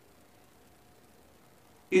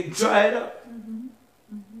 It dried up.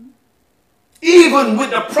 Even with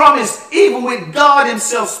the promise, even with God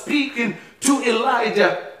himself speaking to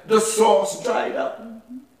Elijah, the source dried up.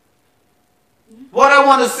 What I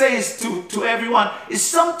want to say is to everyone is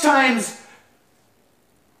sometimes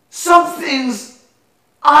some things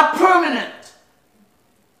are permanent.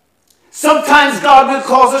 Sometimes God will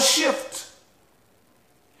cause a shift.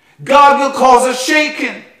 God will cause a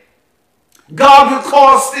shaking. God will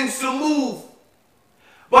cause things to move.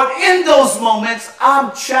 But in those moments,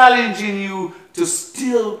 I'm challenging you to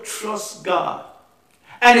still trust God.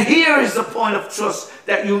 And here is the point of trust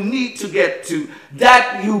that you need to get to.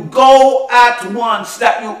 That you go at once.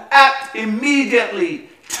 That you act immediately.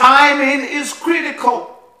 Timing is critical.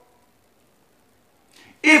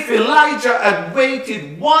 If Elijah had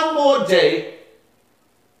waited one more day,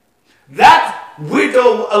 that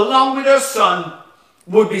widow along with her son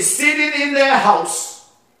would be sitting in their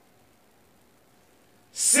house,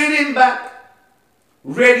 sitting back,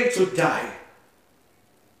 ready to die.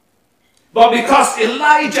 But because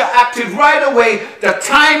Elijah acted right away, the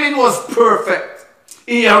timing was perfect.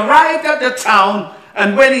 He arrived at the town,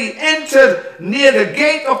 and when he entered near the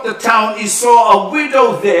gate of the town, he saw a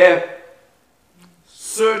widow there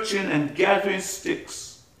searching and gathering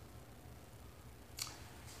sticks.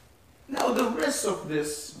 Now the rest of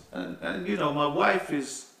this, and you know, my wife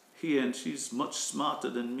is here and she's much smarter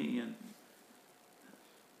than me, and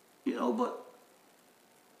you know, but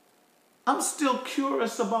I'm still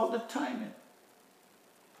curious about the timing,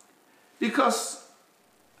 because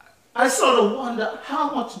I sort of wonder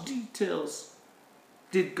how much details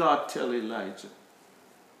did God tell Elijah,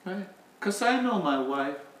 right? Because I know my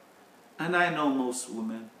wife, and I know most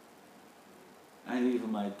women, and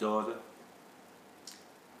even my daughter.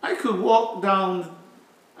 I could walk down,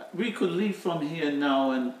 we could leave from here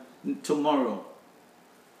now and tomorrow,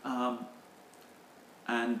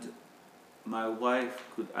 and my wife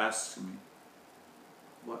could ask me,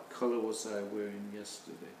 what color was I wearing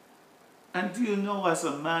yesterday? And do you know, as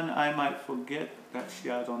a man, I might forget that she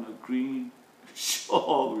had on a green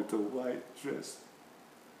shawl with a white dress.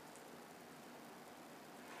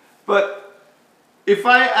 But if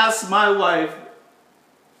I ask my wife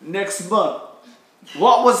next month,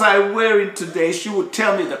 what was I wearing today? She would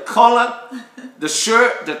tell me the color, the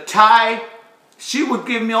shirt, the tie. She would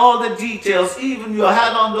give me all the details. Even you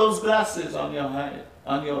had on those glasses on your eye,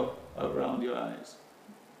 around your eyes.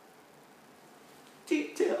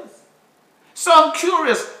 Details. So I'm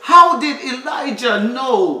curious, how did Elijah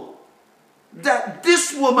know that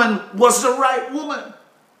this woman was the right woman?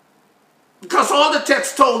 Because all the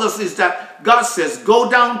text told us is that God says,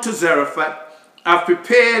 go down to Zarephath. I've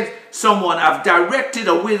prepared someone. I've directed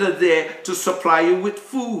a widow there to supply you with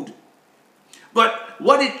food. But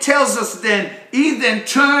what it tells us then, he then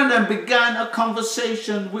turned and began a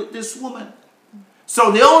conversation with this woman.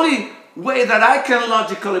 So the only way that I can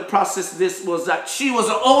logically process this was that she was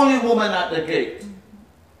the only woman at the gate.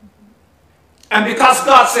 And because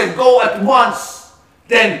God said, go at once,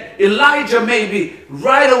 then Elijah maybe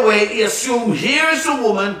right away he assumed, here's a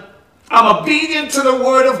woman, I'm obedient to the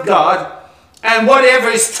word of God, and whatever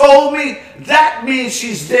is told me, that means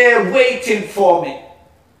she's there waiting for me.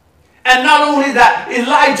 And not only that,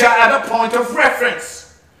 Elijah had a point of reference.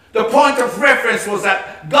 The point of reference was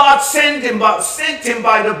that God sent him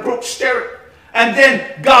by the brook Cherith. And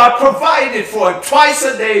then God provided for him twice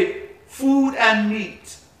a day food and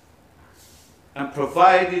meat. And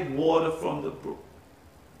provided water from the brook.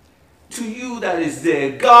 To you that is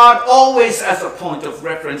there, God always has a point of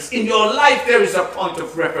reference. In your life there is a point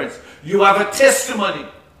of reference. You have a testimony.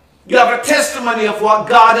 You have a testimony of what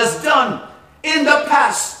God has done in the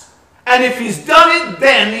past. And if he's done it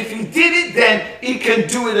then, if he did it then, he can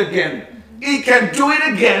do it again. He can do it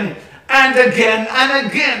again and again and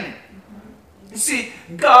again. You see,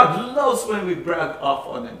 God loves when we brag off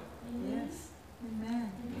on him. Yes.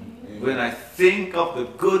 Amen. When I think of the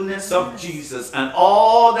goodness of Jesus and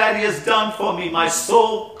all that he has done for me, my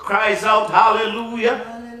soul cries out, hallelujah.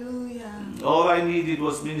 Hallelujah. All I needed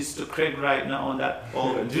was Minister Craig right now on that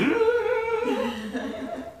organ.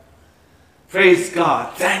 Praise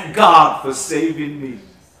God. Thank God for saving me.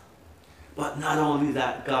 But not only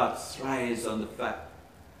that, God thrives on the fact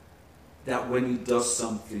that when he does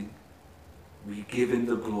something, we give him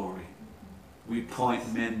the glory. We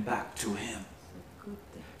point men back to him.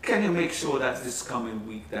 Can you make sure that this coming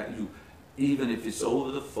week that you, even if it's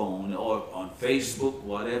over the phone or on Facebook,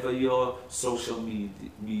 whatever your social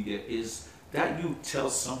media is, that you tell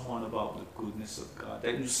someone about the goodness of God,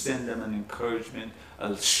 that you send them an encouragement,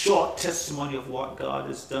 a short testimony of what God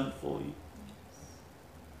has done for you.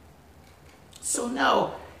 So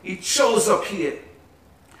now it shows up here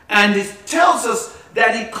and it tells us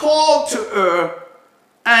that he called to her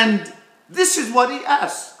and this is what he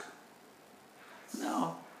asked.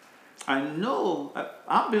 Now, I know,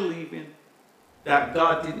 I'm believing that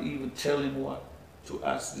God didn't even tell him what to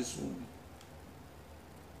ask this woman.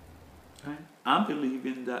 Right? I'm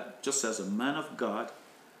believing that just as a man of God,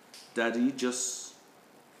 that he just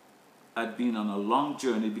had been on a long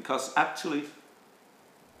journey because actually,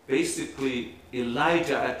 basically,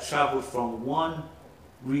 Elijah had traveled from one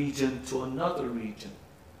region to another region.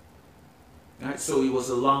 Right? So it was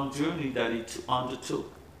a long journey that he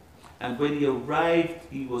undertook. And when he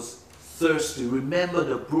arrived, he was thirsty. Remember,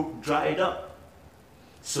 the brook dried up.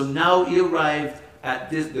 So now he arrived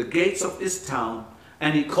at the gates of this town,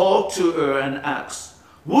 and he called to her and asked,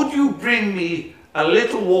 would you bring me a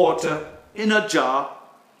little water in a jar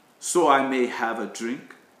so I may have a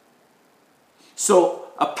drink? So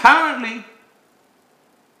apparently,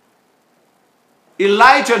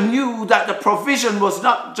 Elijah knew that the provision was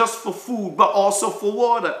not just for food, but also for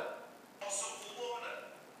water.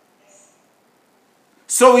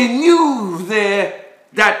 So he knew there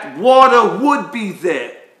that water would be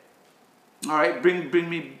there. All right, bring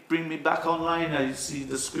me back online. I see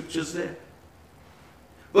the scriptures there.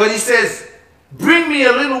 But he says, bring me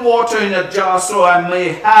a little water in a jar so I may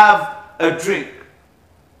have a drink.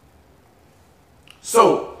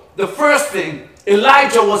 So the first thing,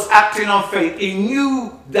 Elijah was acting on faith. He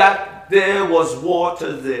knew that there was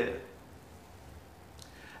water there.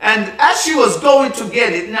 And as she was going to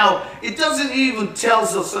get it, now it doesn't even tell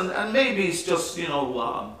us, and maybe it's just,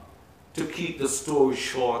 to keep the story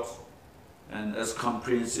short and as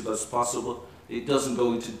comprehensive as possible. It doesn't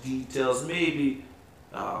go into details. Maybe,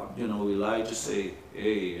 Elijah say,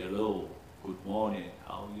 hey, hello, good morning,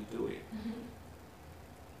 how are you doing?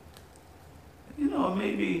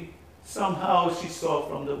 Maybe somehow she saw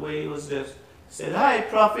from the way he was there, said, hi,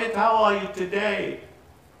 prophet, how are you today?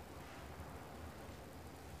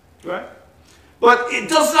 Right? But it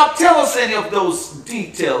does not tell us any of those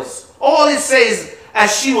details. All it says,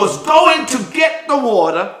 as she was going to get the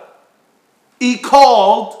water, he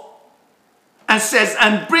called and says,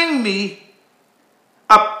 and please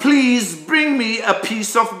bring me a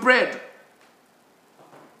piece of bread.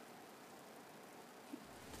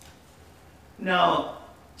 Now,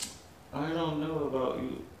 I don't know about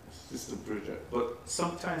you, Sister Bridgette, but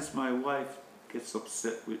sometimes my wife gets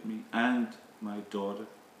upset with me and my daughter.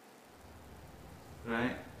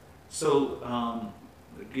 Right? So, I'll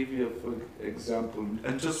give you an example,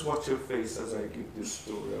 and just watch your face as I give this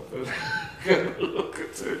story. I'm going to look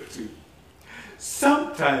at her too.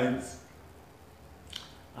 Sometimes,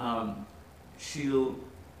 she'll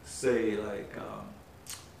say like,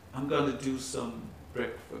 I'm going to do some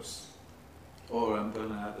breakfast, or I'm going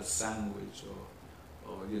to have a sandwich,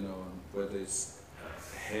 or you know, whether it's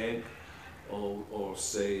egg, or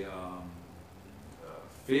say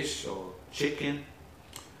fish or chicken,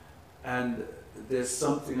 and there's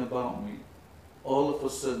something about me. All of a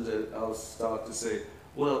sudden, I'll start to say,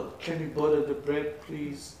 well, can you butter the bread,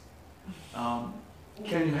 please? Can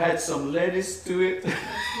you add some lettuce to it?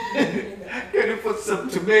 Can you put some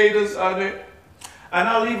tomatoes on it? And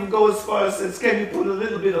I'll even go as far as says, can you put a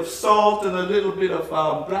little bit of salt and a little bit of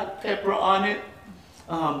black pepper on it?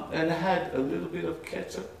 And add a little bit of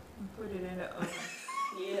ketchup. Put it in the oven.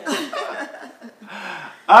 Yeah.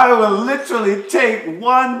 I will literally take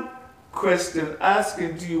one question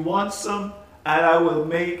asking, do you want some? And I will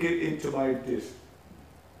make it into my dish.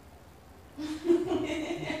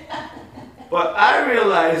 But I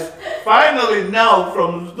realized finally now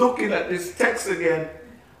from looking at this text again,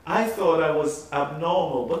 I thought I was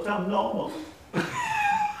abnormal, but I'm normal.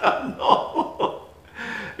 I'm normal.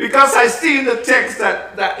 Because I see in the text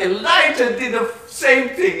that Elijah did the same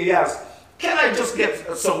thing. He asked, can I just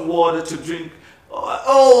get some water to drink?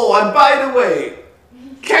 Oh, and by the way,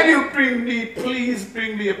 can you please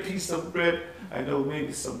bring me a piece of bread? I know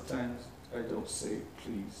maybe sometimes I don't say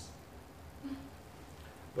please,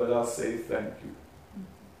 but I'll say thank you.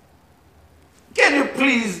 Can you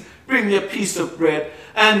please bring me a piece of bread?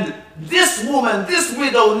 And this woman, this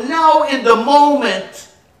widow, now in the moment,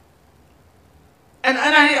 and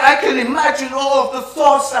I can imagine all of the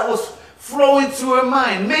thoughts that was flowing through her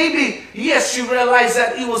mind. Maybe, yes, she realized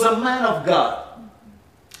that he was a man of God.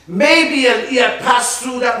 Maybe he had passed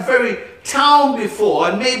through that very town before,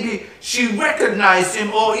 and maybe she recognized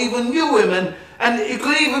him or even knew him, and it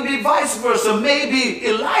could even be vice versa. Maybe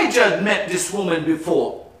Elijah had met this woman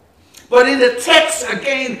before. But in the text,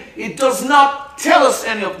 again, it does not tell us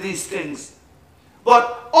any of these things.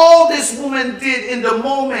 But all this woman did in the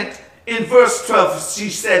moment, in verse 12, she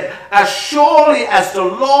said, as surely as the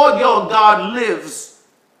Lord your God lives,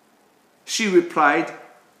 she replied.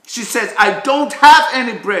 She says, I don't have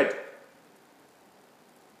any bread.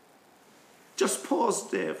 Just pause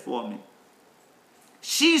there for me.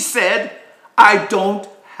 She said, I don't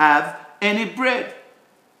have any bread.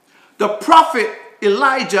 The prophet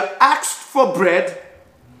Elijah asked for bread,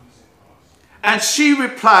 and she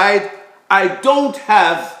replied, I don't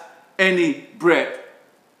have any bread.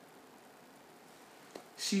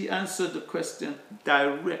 She answered the question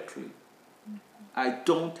directly. I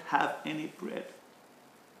don't have any bread.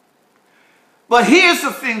 But here's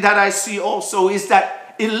the thing that I see also is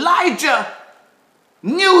that Elijah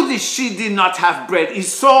knew that she did not have bread. He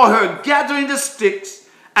saw her gathering the sticks,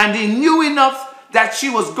 and he knew enough that she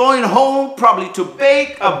was going home probably to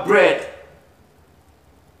bake a bread.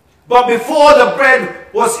 But before the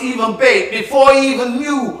bread was even baked, before he even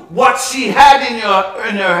knew what she had in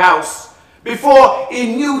her house, before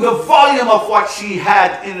he knew the volume of what she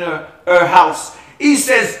had in her house, he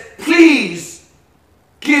says, please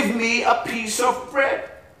give me a piece of bread.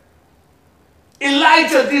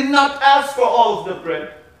 Elijah did not ask for all of the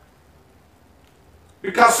bread.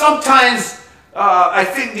 Because sometimes I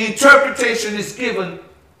think the interpretation is given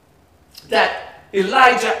that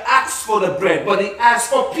Elijah asked for the bread, but he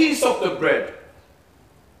asked for a piece of the bread.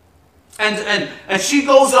 And she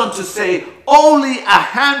goes on to say, only a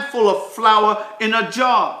handful of flour in a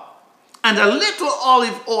jar and a little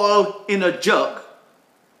olive oil in a jug.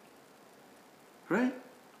 Right?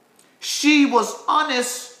 She was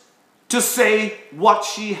honest to say what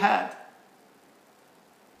she had.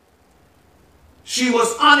 She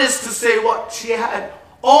was honest to say what she had.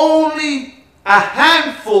 Only a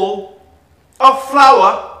handful of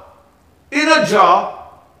flour in a jar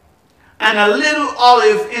and a little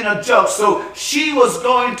olive in a jug. So she was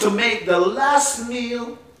going to make the last meal.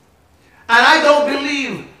 And I don't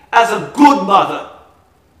believe, as a good mother,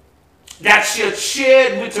 that she had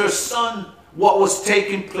shared with her son what was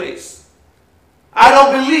taking place. I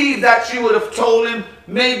don't believe that she would have told him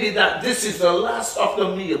maybe that this is the last of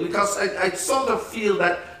the meal, because I sort of feel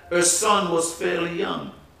that her son was fairly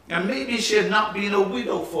young. And maybe she had not been a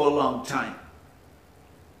widow for a long time.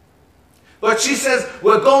 But she says,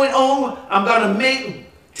 we're going home, I'm going to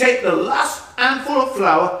take the last handful of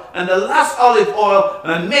flour and the last olive oil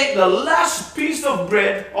and make the last piece of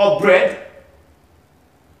bread,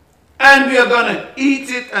 and we are going to eat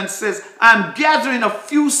it, and says, I'm gathering a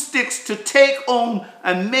few sticks to take home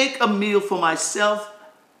and make a meal for myself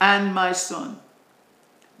and my son,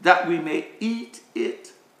 that we may eat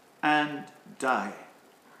it and die.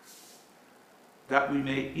 That we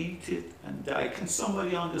may eat it and die. Can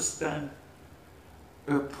somebody understand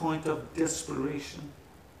a point of desperation?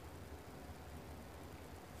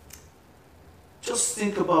 Just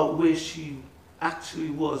think about where she actually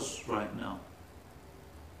was right now.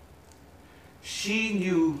 She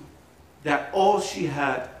knew that all she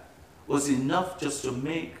had was enough just to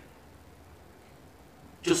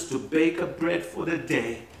bake a bread for the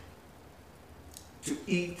day, to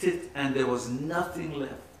eat it, and there was nothing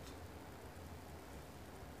left.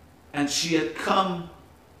 And she had come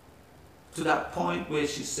to that point where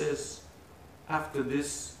she says, after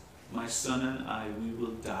this, my son and I, we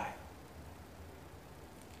will die.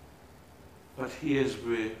 But here's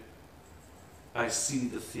where I see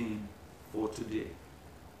the theme for today.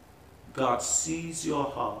 God sees your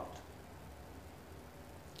heart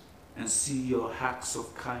and see your acts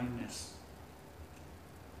of kindness.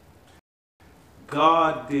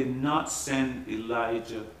 God did not send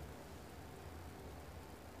Elijah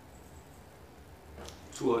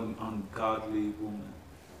to an ungodly woman.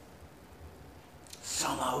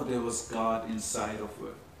 Somehow there was God inside of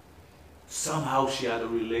her. Somehow she had a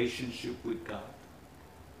relationship with God.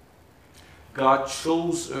 God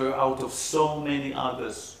chose her out of so many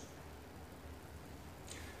others.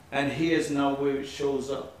 And here's now where it shows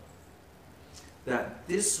up. That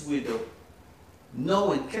this widow, no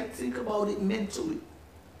one can think about it mentally.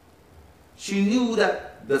 She knew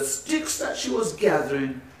that the sticks that she was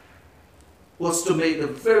gathering was to make the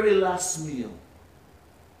very last meal.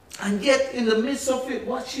 And yet in the midst of it,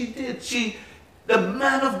 what she did, the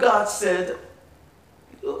man of God said,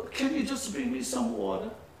 can you just bring me some water?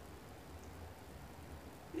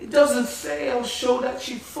 It doesn't say or show that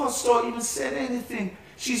she fussed or even said anything.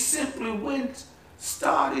 She simply went,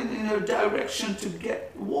 started in her direction to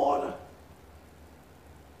get water.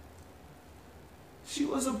 She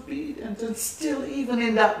was obedient, and still even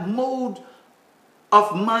in that mode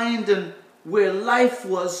of mind and where life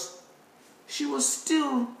was, she was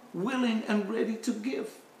still willing and ready to give.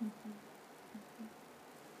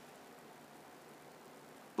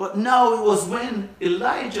 But now it was when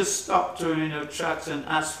Elijah stopped her in her tracks and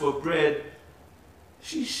asked for bread,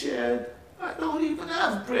 she shared, I don't even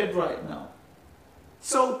have bread right now.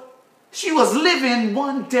 So she was living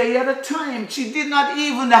one day at a time. She did not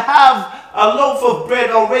even have a loaf of bread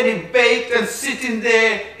already baked and sitting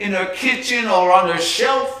there in her kitchen or on her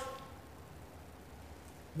shelf.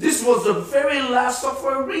 This was the very last of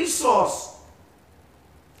her resource.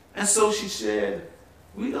 And so she said,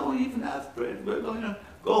 we don't even have bread. We're going to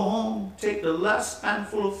go home, take the last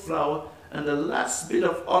handful of flour and the last bit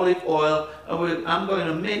of olive oil, and I'm going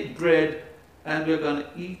to make bread, and we're going to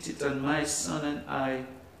eat it, and my son and I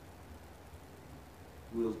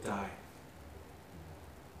will die.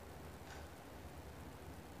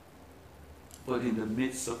 But in the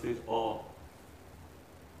midst of it all,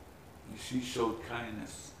 she showed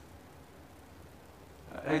kindness.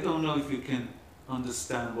 I don't know if you can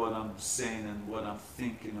understand what I'm saying and what I'm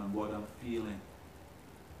thinking and what I'm feeling.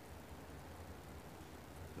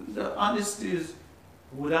 The honesty is,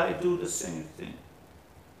 would I do the same thing?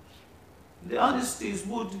 The honesty is,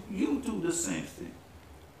 would you do the same thing?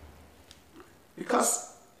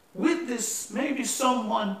 Because with this, maybe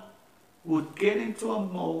someone would get into a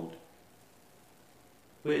mode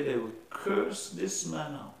where they would curse this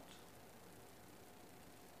man out,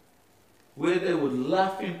 where they would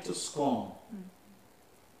laugh him to scorn.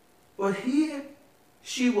 But here,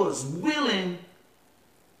 she was willing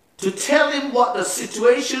to tell him what the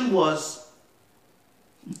situation was.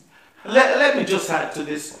 Let me just add to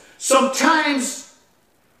this. Sometimes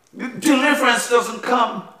deliverance doesn't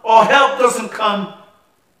come or help doesn't come,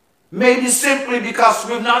 maybe simply because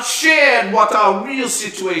we've not shared what our real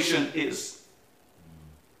situation is.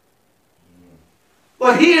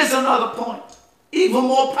 But here's another point, even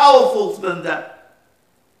more powerful than that.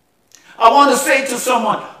 I want to say to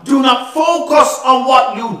someone, do not focus on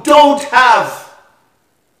what you don't have.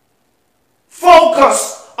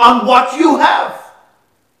 Focus on what you have.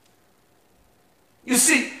 You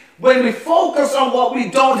see, when we focus on what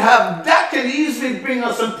we don't have, that can easily bring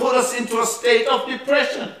us and put us into a state of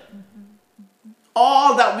depression.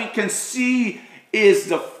 All that we can see is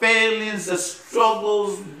the failings, the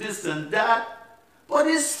struggles, this and that. But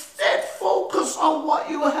instead, focus on what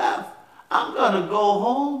you have. I'm going to go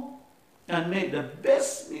home and make the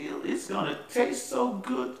best meal. It's going to taste so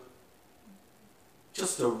good.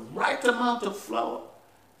 Just the right amount of flour.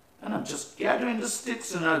 And I'm just gathering the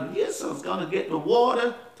sticks, and I was going to get the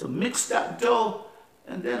water to mix that dough,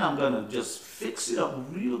 and then I'm going to just fix it up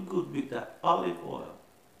real good with that olive oil.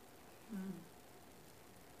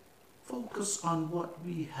 focus on what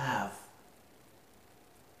we have.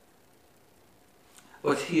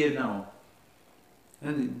 But here now,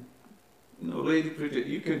 and Lady Bridgette,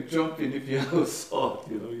 you can jump in if you have a thought,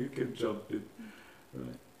 you can jump in.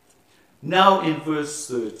 Right. Now in verse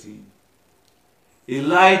 13,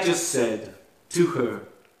 Elijah said to her,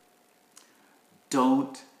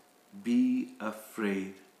 "Don't be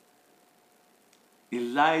afraid."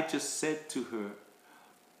 Elijah said to her,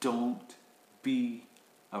 "Don't be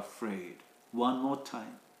afraid." One more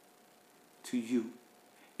time to you.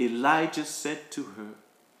 Elijah said to her,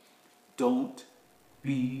 "Don't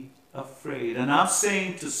be afraid." And I'm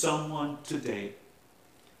saying to someone today,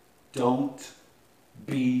 don't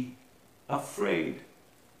be afraid.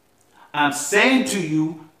 I'm saying to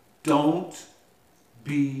you, don't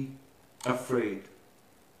be afraid.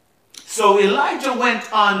 So Elijah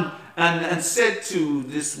went on and said to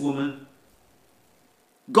this woman,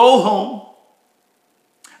 "Go home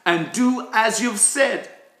and do as you've said."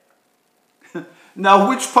 Now,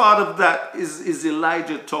 which part of that is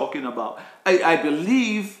Elijah talking about? I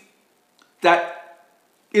believe that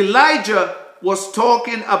Elijah was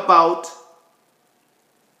talking about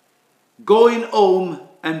going home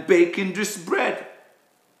and baking this bread.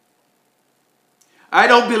 I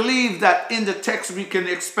don't believe that in the text we can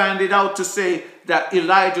expand it out to say that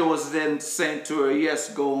Elijah was then saying to her, "Yes,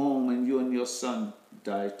 go home and you and your son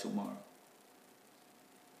die tomorrow."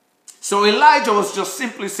 So Elijah was just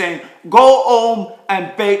simply saying, "Go home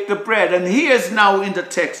and bake the bread." And he is now in the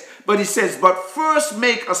text. But he says, "But first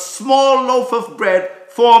make a small loaf of bread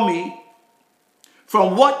for me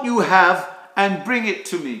from what you have and bring it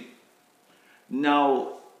to me."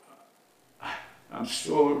 Now, I'm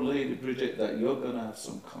sure, Lady Bridgette, that you're going to have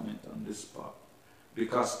some comment on this part,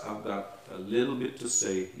 because I've got a little bit to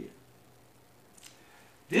say here.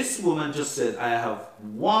 This woman just said, "I have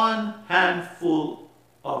one handful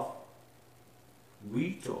of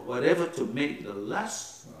wheat or whatever to make the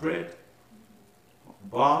last bread,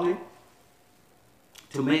 barley,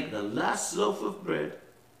 to make the last loaf of bread.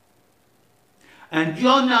 And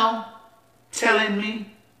you're now telling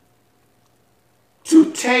me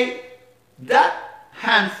to take that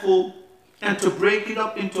handful and to break it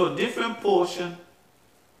up into a different portion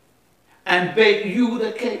and bake you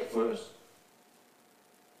the cake first.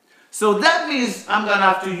 So that means I'm going to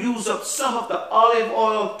have to use up some of the olive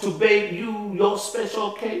oil to bake you your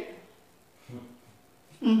special cake."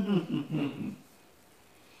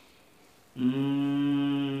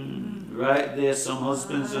 Right there, some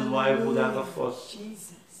husbands and wives would have a fuss.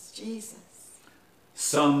 Jesus.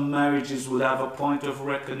 Some marriages would have a point of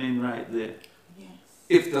reckoning right there. Yes.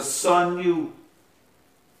 If the son knew,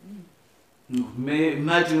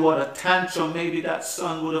 imagine what a tantrum maybe that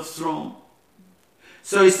son would have thrown.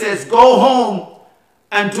 So he says, "Go home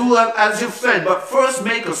and do as you've said, but first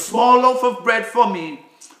make a small loaf of bread for me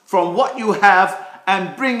from what you have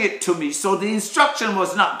and bring it to me." So the instruction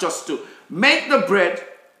was not just to make the bread,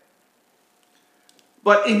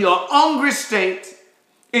 but in your hungry state,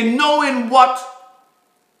 in knowing what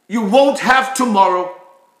you won't have tomorrow,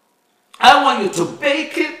 I want you to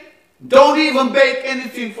bake it. Don't even bake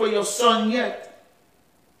anything for your son yet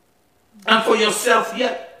and for yourself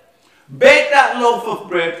yet. Bake that loaf of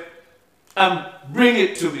bread and bring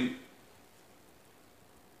it to me.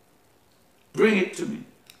 Bring it to me.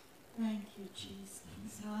 Thank you,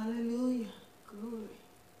 Jesus. Hallelujah. Glory.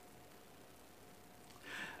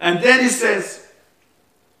 And then he says,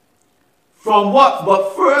 "From what,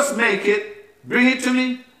 but first make it, bring it to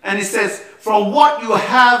me." And he says, "From what you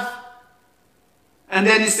have." And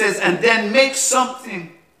then he says, "And then make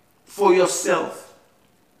something for yourself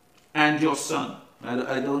and your son."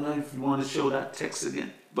 I don't know if you want to show that text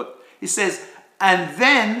again. But he says, "And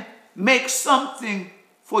then make something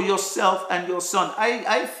for yourself and your son."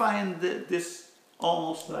 I find this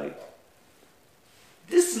almost like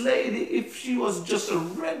this lady, if she was just a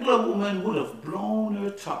regular woman, would have blown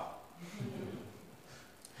her top.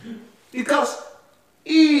 Because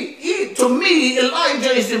to me,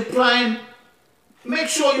 Elijah is implying, make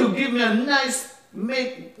sure you give me a nice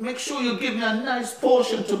make sure you give me a nice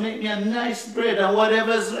portion to make me a nice bread, and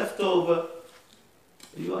whatever's left over,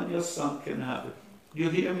 you and your son can have it. You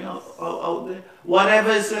hear me out there?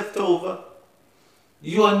 Whatever is left over,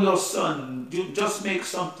 you and your son, you just make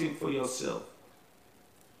something for yourself.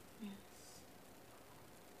 Yes.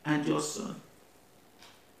 And your son.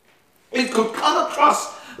 It could come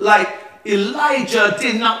across like Elijah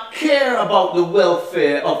did not care about the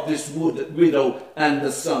welfare of this widow and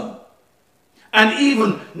the son. And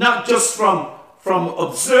even not just from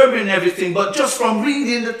observing everything, but just from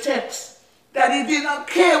reading the text, that he did not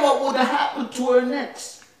care what would have happened to her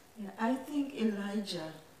next. Yeah, I think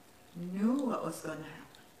Elijah knew what was going to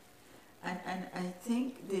happen. And I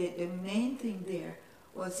think the main thing there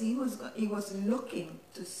was he was looking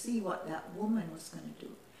to see what that woman was going to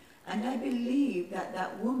do. And I believe that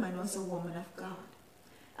that woman was a woman of God.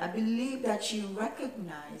 I believe that she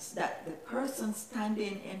recognized that the person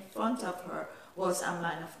standing in front of her was a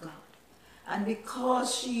man of God. And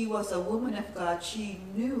because she was a woman of God, she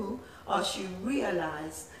knew, or she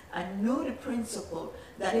realized and knew the principle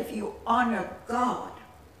that if you honor God,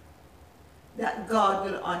 that God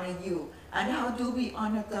will honor you. And how do we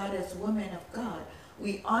honor God as women of God?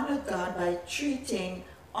 We honor God by treating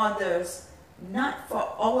others not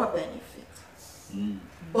for our benefit,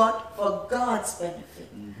 but for God's benefit.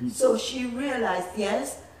 So she realized,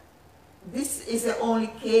 yes, this is the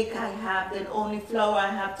only cake I have, the only flour I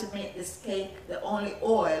have to make this cake, the only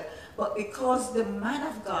oil. But because the man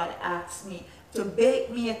of God asked me to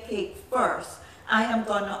bake me a cake first, I am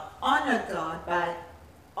going to honor God by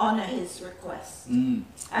honor his request.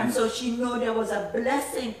 And so she knew there was a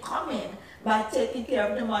blessing coming by taking care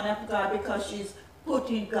of the man of God because she's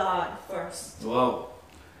putting God first. Wow.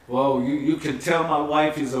 Wow, you can tell my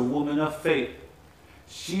wife is a woman of faith.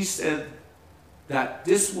 She said that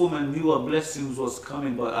this woman knew her blessings was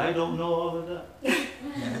coming, but I don't know all of that.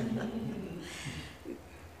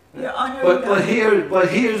 But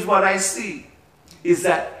here's what I see, is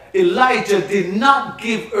that Elijah did not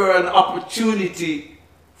give her an opportunity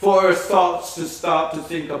for her thoughts to start to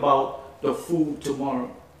think about the food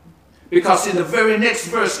tomorrow. Because in the very next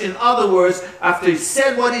verse, in other words, after he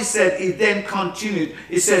said what he said, he then continued.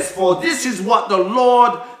 He says, for this is what the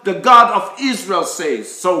Lord, the God of Israel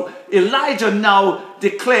says. So Elijah now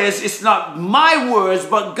declares, it's not my words,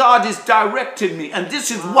 but God is directing me. And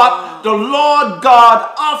this is what the Lord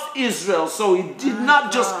God of Israel. So he did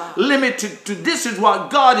not just limit it to this is what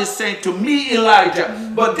God is saying to me,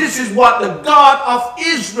 Elijah. But this is what the God of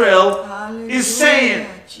Israel is saying.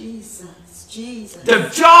 Jesus.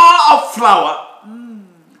 The jar of flour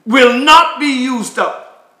will not be used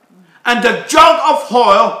up, and the jug of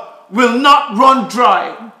oil will not run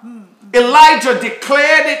dry. Elijah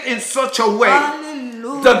declared it in such a way.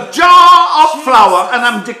 The jar of flour, and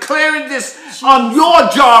I'm declaring this on your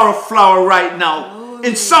jar of flour right now,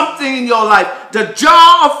 in something in your life. The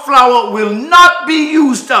jar of flour will not be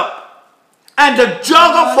used up, and the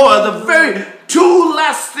jug of oil, the very two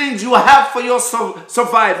last things you have for your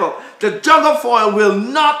survival, the jug of oil will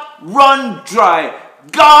not run dry.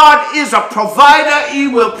 God is a provider. He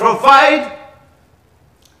will provide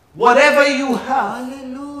whatever you have.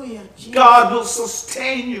 Hallelujah. God will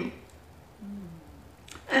sustain you.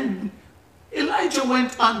 And Elijah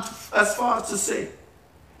went on as far as to say,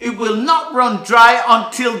 it will not run dry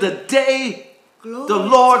until the day the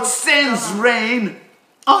Lord sends rain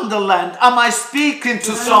on the land. Am I speaking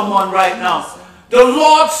to someone right now? The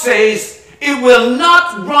Lord says, it will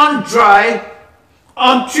not run dry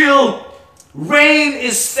until rain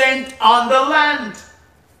is sent on the land.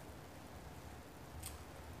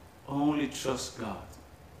 Only trust God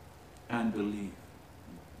and believe.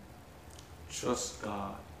 Trust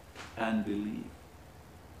God and believe.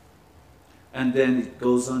 And then it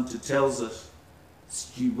goes on to tells us,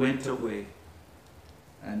 she went away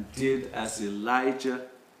and did as Elijah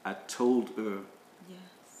had told her.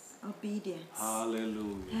 Obedience.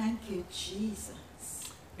 Hallelujah. Thank you, Jesus.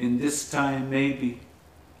 In this time, maybe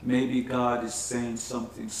God is saying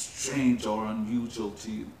something strange or unusual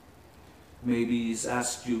to you. Maybe he's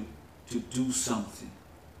asked you to do something.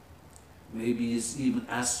 Maybe he's even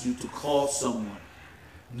asked you to call someone.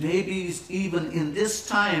 Maybe he's even in this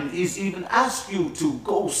time, he's even asked you to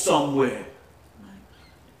go somewhere.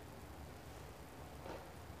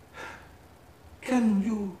 Can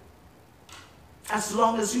you, as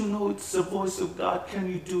long as you know it's the voice of God, can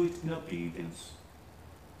you do it in obedience?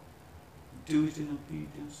 Do it in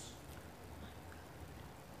obedience.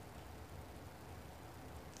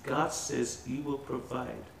 God says he will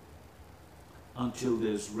provide until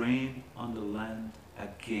there's rain on the land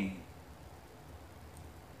again.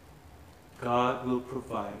 God will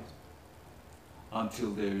provide until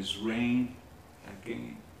there is rain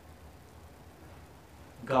again.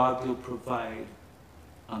 God will provide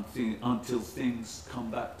until things come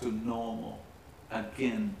back to normal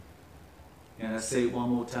again. And I say it one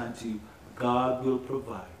more time to you, God will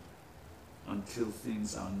provide until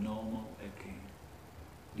things are normal again.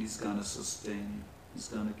 He's going to sustain you. He's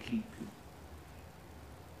going to keep you.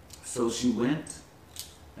 So she went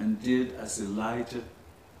and did as Elijah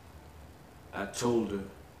had told her.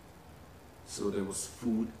 So there was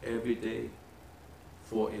food every day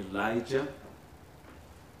for Elijah,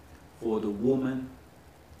 for the woman,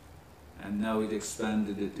 and now it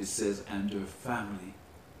expanded it. It says, and her family.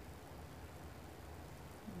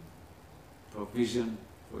 provision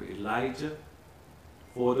for Elijah,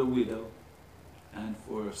 for the widow, and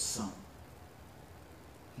for her son.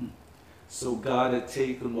 So God had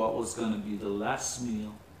taken what was going to be the last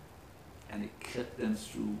meal, and it kept them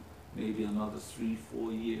through maybe another 3-4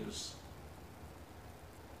 years.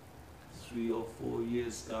 3 or 4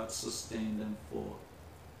 years God sustained them for,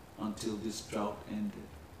 until this drought ended.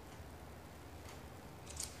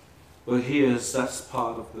 But that's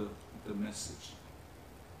part of the message.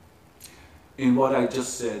 In what I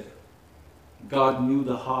just said, God knew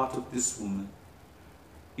the heart of this woman.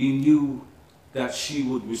 He knew that she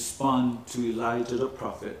would respond to Elijah the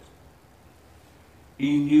prophet.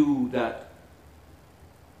 He knew that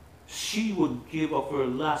she would give of her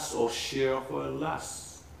last or share of her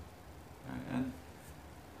last. And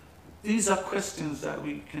these are questions that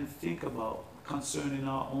we can think about concerning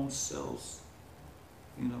our own selves,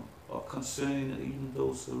 or concerning even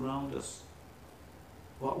those around us.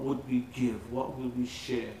 What would we give? What will we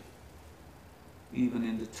share? Even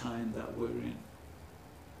in the time that we're in.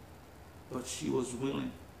 But she was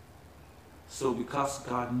willing. So because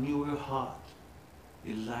God knew her heart,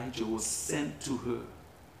 Elijah was sent to her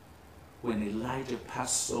when Elijah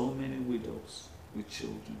passed so many widows with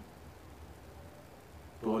children.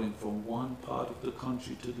 Brought him from one part of the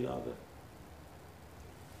country to the other.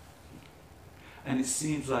 And it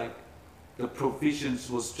seems like the provisions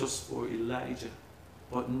was just for Elijah.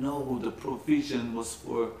 But no, the provision was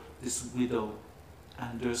for this widow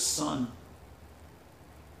and her son.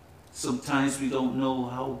 Sometimes we don't know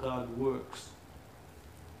how God works.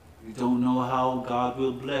 We don't know how God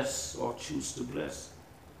will bless or choose to bless.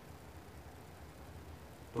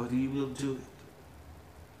 But He will do it.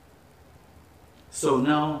 So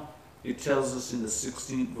now it tells us in the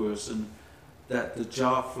 16th verse that the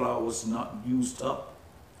jar of flour was not used up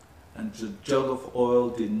and the jug of oil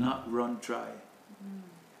did not run dry,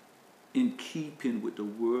 in keeping with the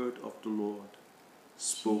word of the Lord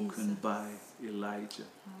spoken by Elijah.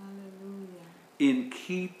 Hallelujah. In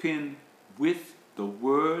keeping with the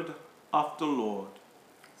word of the Lord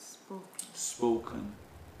spoken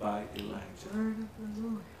by Elijah. Word of the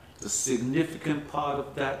Lord. The significant part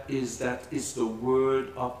of that is the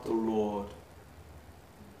word of the Lord.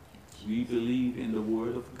 We believe in the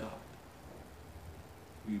word of God.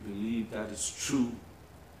 We believe that is true,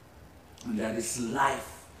 and that is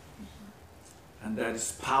life, and that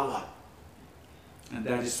is power, and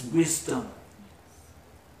that is wisdom.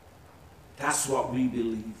 That's what we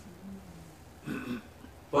believe.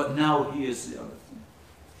 But now here's the other thing.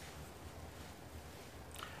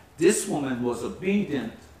 This woman was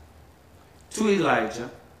obedient to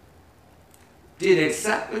Elijah, did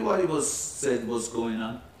exactly what he said was going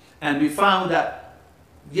on, and we found that,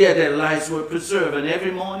 their lives were preserved, and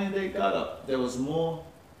every morning they got up, there was more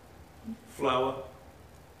flour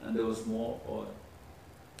and there was more oil.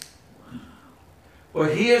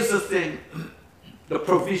 But here's the thing, the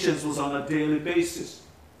provisions was on a daily basis.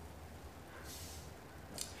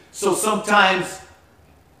 So sometimes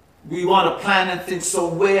we want to plan and think so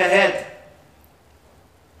way ahead.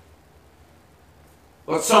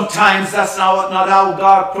 But sometimes that's not how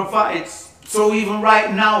God provides. So even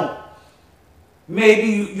right now,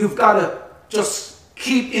 maybe you've got to just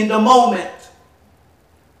keep in the moment.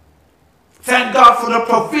 Thank God for the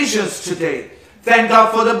provisions today. Thank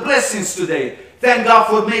God for the blessings today. Thank God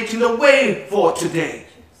for making the way for today.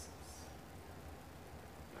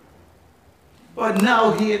 But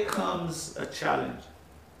now here comes a challenge.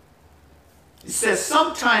 It says,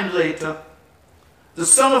 sometime later, the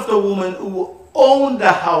son of the woman who owned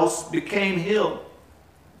the house became ill.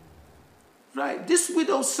 Right? This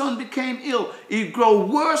widow's son became ill. He grew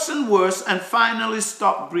worse and worse and finally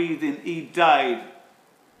stopped breathing. He died.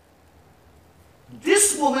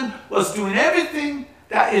 This woman was doing everything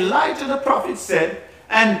that Elijah the prophet said,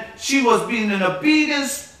 and she was being in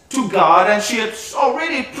obedience to God, and she had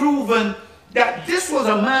already proven that this was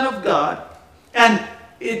a man of God, and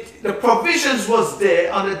the provisions was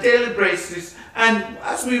there on a daily basis. And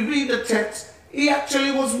as we read the text, he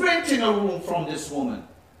actually was renting a room from this woman.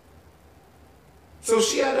 So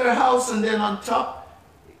she had her house, and then on top,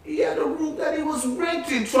 he had a room that he was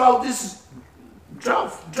renting throughout this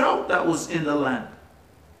drought that was in the land.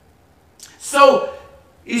 So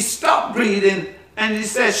he stopped breathing, and he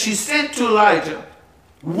says, she sent to Elijah,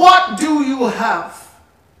 what do you have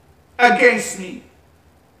against me,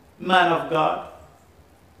 man of God?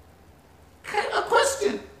 Kind of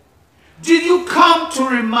question. Did you come to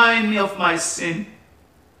remind me of my sin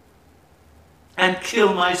and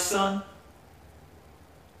kill my son?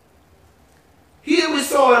 Here we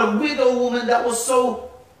saw a widow woman that was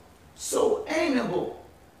so amiable.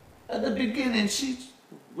 At the beginning, she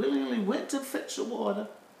willingly went to fetch the water,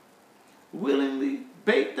 willingly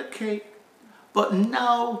baked the cake, but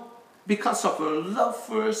now, because of her love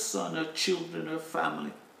for her son, her children, her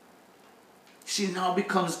family, she now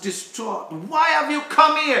becomes distraught. Why have you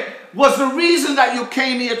come here? Was the reason that you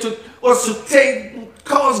came here was to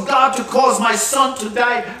cause God to cause my son to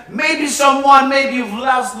die? Maybe you've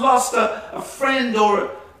lost a friend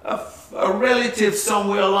or a relative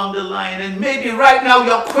somewhere along the line, and maybe right now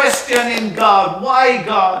you're questioning God. Why,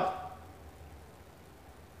 God?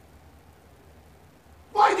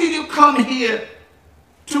 Why did you come here?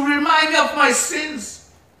 To remind me of my sins?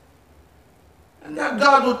 And that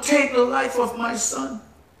God will take the life of my son?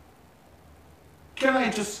 Can I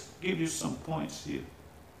just give you some points here?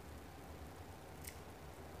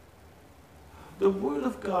 The Word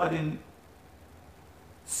of God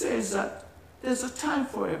says that there's a time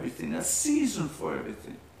for everything, a season for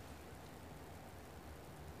everything.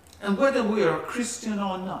 And whether we are a Christian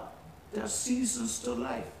or not, there are seasons to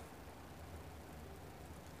life.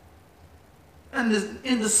 And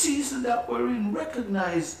in the season that we're in,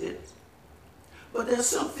 recognize it. But there are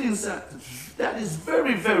some things that is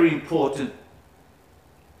very, very important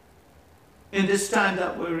in this time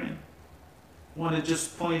that we're in. I want to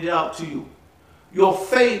just point it out to you. Your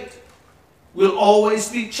faith will always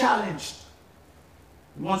be challenged.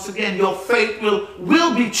 Once again, your faith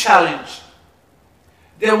will be challenged.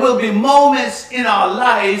 There will be moments in our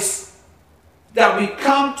lives that we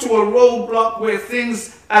come to a roadblock where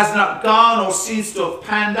things has not gone or seems to have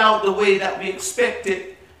panned out the way that we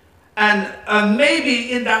expected. And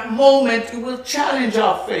maybe in that moment it will challenge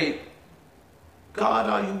our faith. God,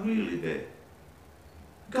 are you really there?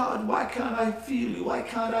 God, why can't I feel you? Why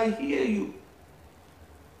can't I hear you?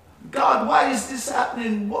 God, why is this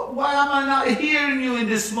happening? Why am I not hearing you in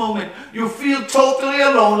this moment? You feel totally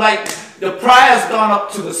alone, like the prayer's gone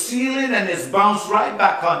up to the ceiling and it's bounced right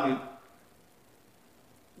back on you.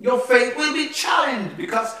 Your faith will be challenged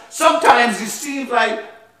because sometimes it seems like,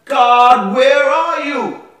 God, where are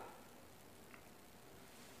you?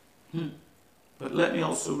 But let me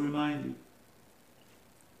also remind you,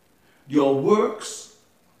 your works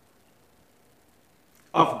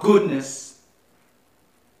of goodness,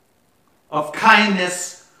 of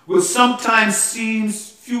kindness, will sometimes seem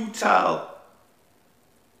futile,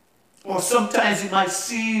 or sometimes it might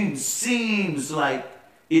seems like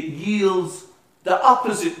it yields the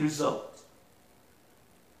opposite result.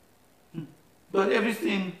 But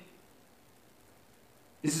everything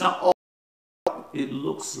is not all it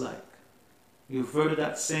looks like. You've heard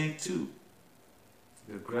that saying too.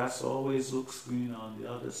 The grass always looks green on the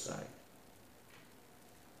other side.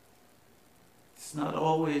 It's not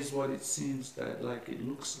always what it seems like it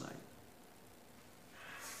looks like.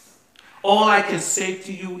 All I can say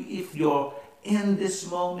to you, if you're in this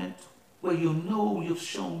moment where you know you've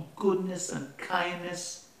shown goodness and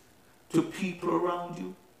kindness to people around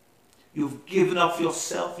you, you've given of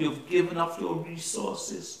yourself, you've given of your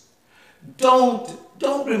resources, don't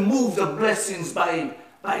remove the blessings by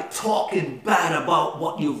talking bad about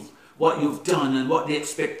what you've done and what the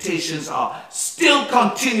expectations are. Still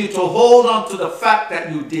continue to hold on to the fact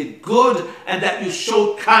that you did good and that you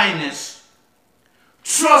showed kindness.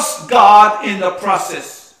 Trust God in the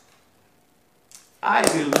process. I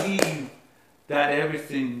believe that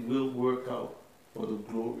everything will work out for the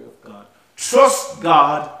glory of God. Trust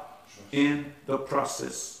God in the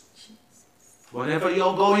process. Whatever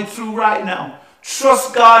you're going through right now,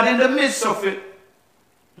 trust God in the midst of it.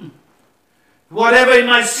 Whatever it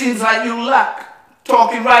might seem like you lack.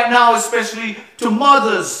 Talking right now especially to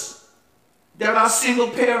mothers that are single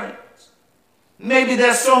parents. Maybe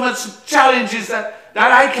there's so much challenges that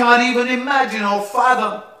I can't even imagine or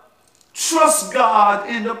fathom. Trust God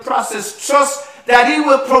in the process. Trust that He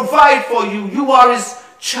will provide for you. You are His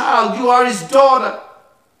child. You are His daughter.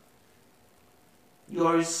 You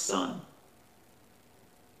are His son.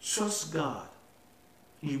 Trust God.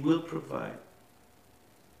 He will provide.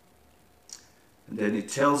 And then He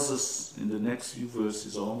tells us in the next few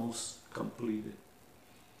verses, almost completed.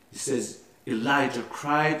 He says, Elijah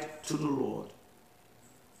cried to the Lord.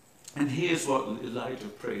 And here's what Elijah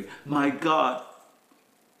prayed. My God,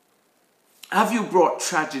 have you brought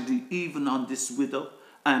tragedy even on this widow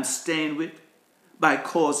I am staying with by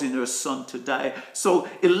causing her son to die? So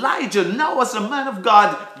Elijah, now as a man of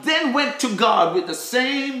God, then went to God with the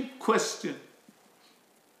same question.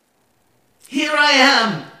 Here I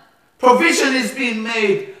am. Provision is being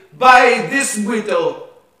made by this widow.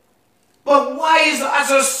 But why has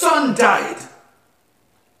her son died?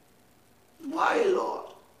 Why, Lord?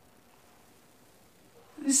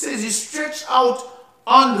 He says he stretched out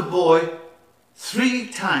on the boy 3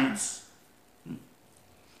 times.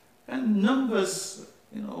 And numbers,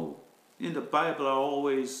 you know, in the Bible are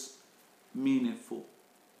always meaningful.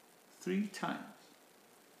 3 times.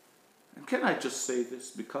 And can I just say this?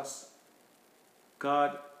 Because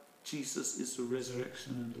God, Jesus is the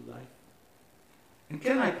resurrection and the life. And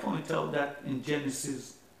can I point out that in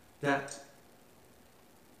Genesis that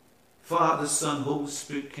Father, Son, Holy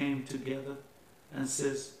Spirit came together and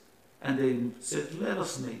they said, let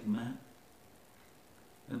us make man.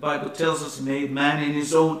 The Bible tells us made man in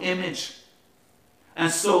his own image.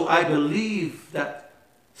 And so I believe that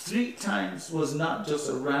 3 times was not just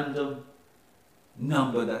a random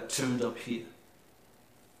number that turned up here.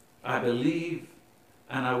 I believe,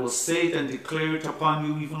 and I will say it and declare it upon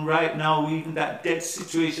you even right now, even that dead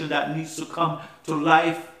situation that needs to come to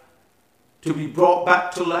life, to be brought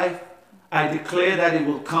back to life. I declare that it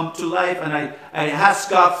will come to life, and I ask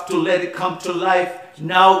God to let it come to life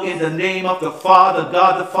now in the name of the Father,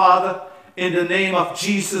 God the Father, in the name of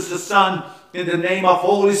Jesus the Son, in the name of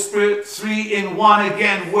Holy Spirit, 3 in 1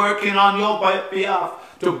 again, working on your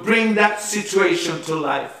behalf to bring that situation to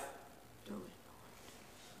life.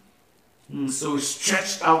 So he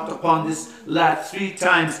stretched out upon this lad 3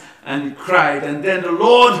 times and he cried. And then the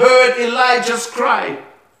Lord heard Elijah's cry.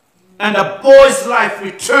 And the boy's life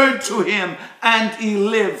returned to him and he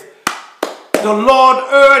lived. The Lord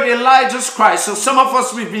heard Elijah's cry. So some of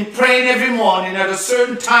us, we've been praying every morning at a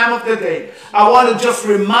certain time of the day. I want to just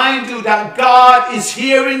remind you that God is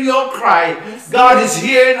hearing your cry. God is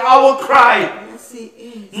hearing our cry.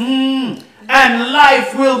 And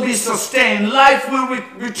life will be sustained. Life will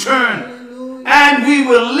return. And we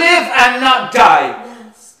will live and not die.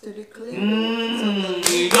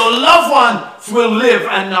 Your loved ones will live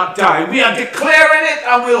and not die. We are declaring it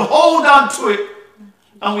and we'll hold on to it.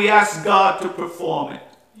 And we ask God to perform it.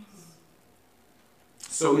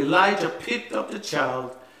 So Elijah picked up the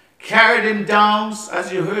child, carried him down,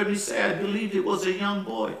 as you heard me say, I believe it was a young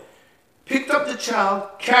boy. Picked up the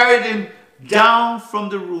child, carried him down from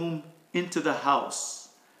the room into the house.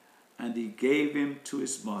 And he gave him to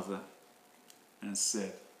his mother and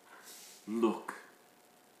said, look.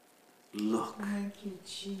 Look. Thank you,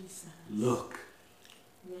 Jesus. Look.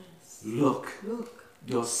 Yes. Look. Look.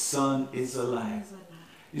 Your son is alive.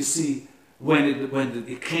 You see, when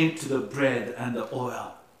it came to the bread and the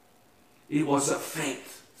oil, it was a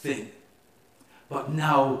faith thing. But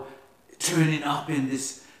now, turning up in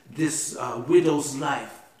this widow's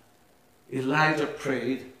life, Elijah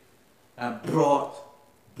prayed and brought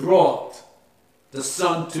the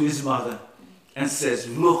son to his mother and says,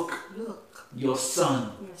 look. Your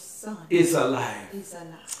son is alive.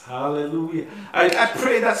 Hallelujah. I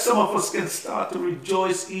pray that some of us can start to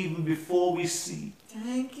rejoice even before we see.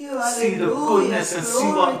 Thank you. See the goodness and see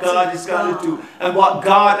what God is going to do and what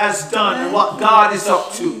God has done and what God is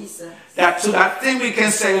up to. That to that thing we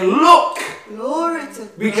can say, look. Glory to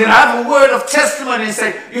God. We can have a word of testimony and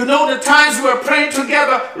say, you know the times we were praying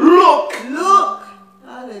together, look. Look.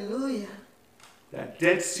 Hallelujah. That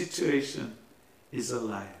dead situation is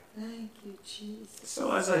alive. Thank you, Jesus.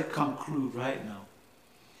 So as I conclude right now,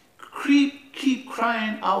 keep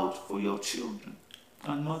crying out for your children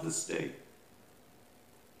on Mother's Day.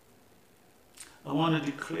 I want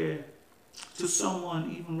to declare to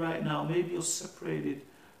someone even right now, maybe you're separated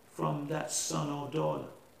from that son or daughter.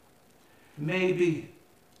 Maybe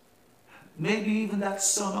even that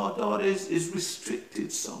son or daughter is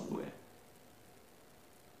restricted somewhere.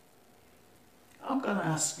 I'm going to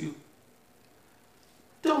ask you,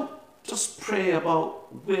 don't just pray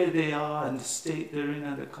about where they are and the state they're in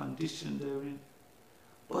and the condition they're in,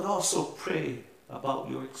 but also pray about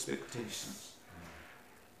your expectations,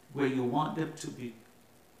 where you want them to be,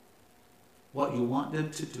 what you want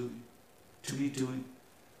them to do, to be doing,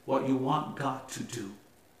 what you want God to do.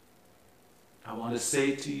 I want to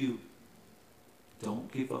say to you,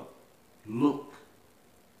 don't give up. Look,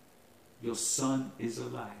 your son is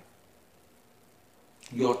alive.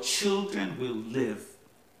 Your children will live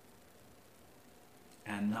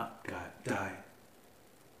and not die.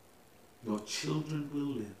 Your children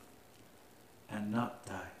will live and not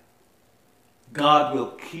die. God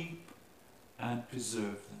will keep and preserve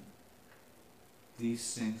them.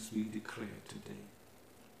 These things we declare today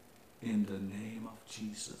in the name of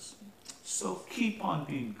Jesus. So keep on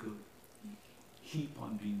being good. Keep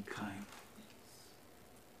on being kind.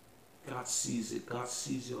 God sees it. God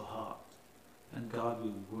sees your heart. And God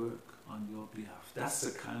will work on your behalf. That's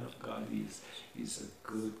the kind of God he is. He's a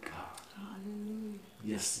good God. Hallelujah.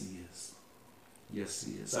 Yes, he is. Yes,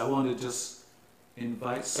 he is. I want to just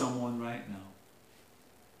invite someone right now.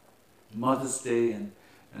 Mother's Day, and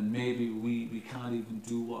maybe we can't even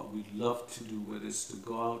do what we'd love to do, whether it's to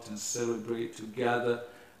go out and celebrate, to gather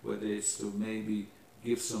whether it's to maybe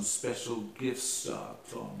give some special gifts to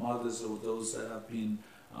our mothers or those that have been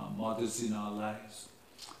mothers in our lives.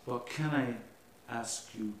 But can I ask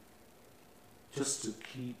you just to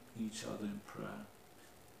keep each other in prayer?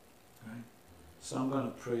 Right? So I'm going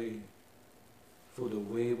to pray for the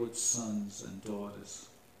wayward sons and daughters.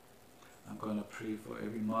 I'm going to pray for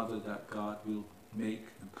every mother that God will make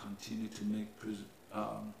and continue to make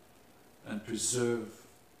and preserve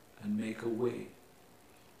and make a way.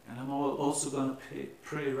 And I'm also going to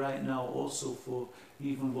pray right now also for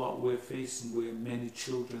even what we're facing where many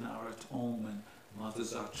children are at home and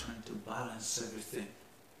mothers are trying to balance everything.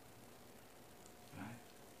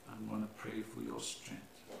 Right? I'm going to pray for your strength.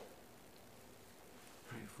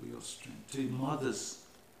 Pray for your strength. To mothers,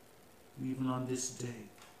 even on this day,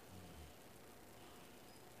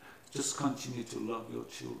 just continue to love your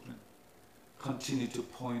children. Continue to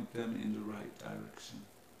point them in the right direction.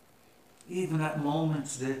 Even at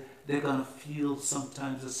moments they're going to feel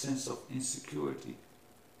sometimes a sense of insecurity.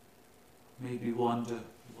 Maybe wonder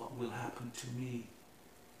what will happen to me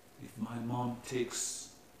if my mom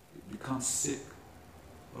becomes sick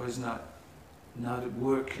or is not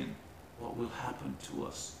working. What will happen to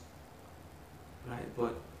us? Right?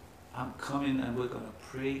 But I'm coming and we're going to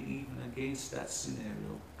pray even against that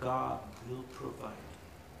scenario. God will provide.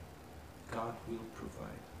 God will provide.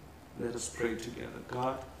 Let us pray together.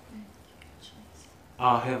 God,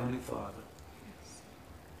 our Heavenly Father,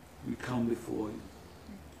 we come before you.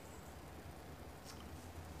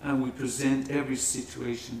 And we present every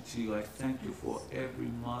situation to you. I thank you for every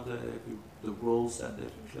mother, the roles that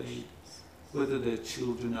they've played, whether their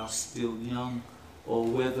children are still young or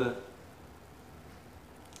whether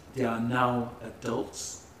they are now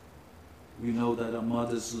adults. We know that a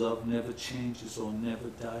mother's love never changes or never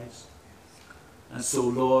dies. And so,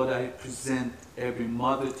 Lord, I present every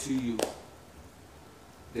mother to you,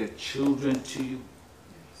 their children to you,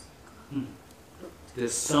 their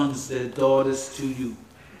sons, their daughters to you,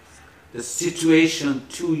 the situation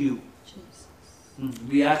to you.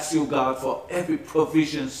 We ask you, God, for every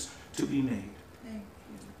provisions to be made.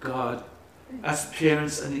 God, as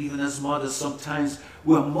parents and even as mothers, sometimes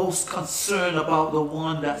we're most concerned about the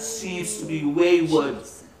one that seems to be wayward,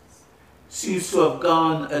 seems to have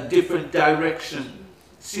gone a different direction,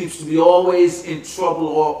 seems to be always in trouble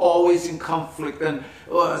or always in conflict. And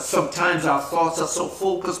sometimes our thoughts are so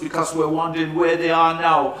focused because we're wondering where they are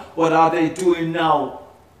now. What are they doing now?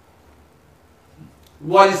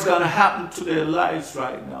 What is going to happen to their lives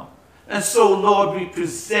right now? And so, Lord, we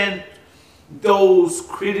present those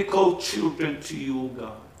critical children to you,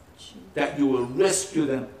 God, that you will rescue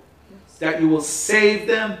them, that you will save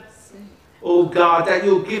them, oh God, that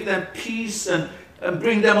you'll give them peace and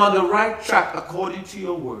bring them on the right track according to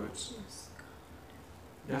your words.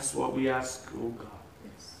 That's what we ask, oh God.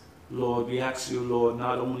 Lord, we ask you, Lord,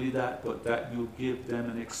 not only that, but that you give them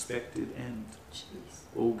an expected end.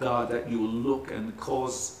 Oh God, that you will look and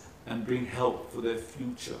cause and bring help for their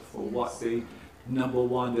future, for what they, number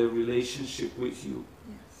one, their relationship with you.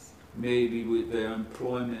 Maybe with their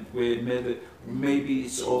employment, maybe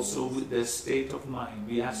it's also with their state of mind.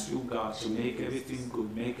 We ask you, God, to make everything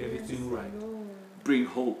good, make everything right. Bring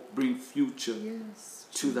hope, bring future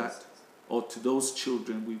to that, or to those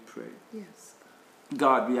children, we pray.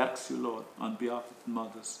 God, we ask you, Lord, on behalf of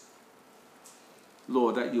mothers,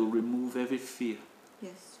 Lord, that you'll remove every fear.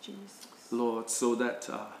 Yes, Jesus. Lord, so that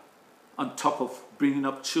on top of bringing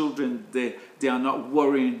up children, they are not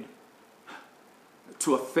worrying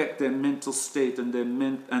to affect their mental state and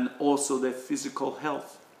and also their physical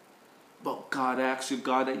health. But God, I ask you,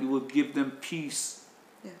 God, that you will give them peace.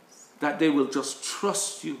 That they will just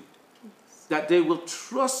trust you. That they will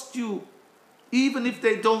trust you, even if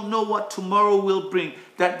they don't know what tomorrow will bring,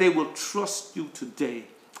 that they will trust you today.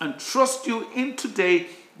 And trust you in today,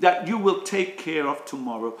 that you will take care of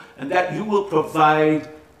tomorrow and that you will provide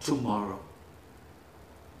tomorrow.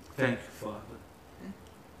 Thank you, Father.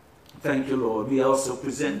 Thank you, Lord. We also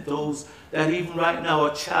present those that even right now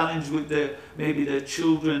are challenged with maybe their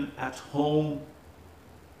children at home,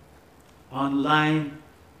 online,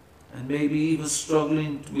 and maybe even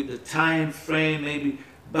struggling with the time frame, maybe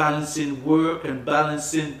balancing work and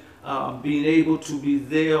balancing being able to be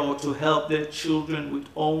there or to help their children with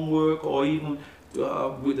homework or even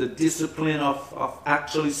with the discipline of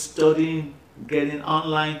actually studying, getting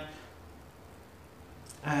online.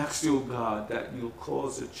 I ask you, God, that you'll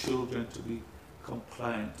cause the children to be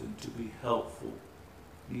compliant and to be helpful,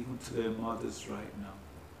 even to their mothers right now.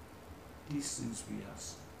 These things we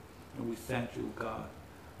ask. And we thank you, God,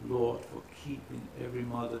 Lord, for keeping every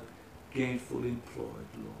mother gainfully employed,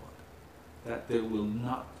 Lord, that they will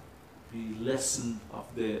not be lessened of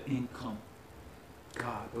their income,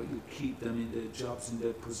 God, but you keep them in their jobs, in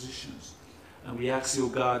their positions. And we ask you,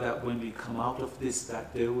 God, that when we come out of this,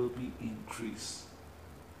 that there will be increase.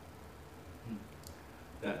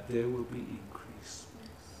 That there will be increase.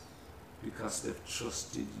 Because they've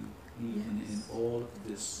trusted you even in all of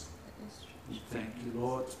this. We thank you,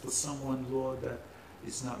 Lord, for someone, Lord, that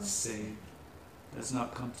is not saved, has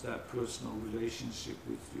not come to that personal relationship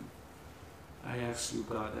with you. I ask you,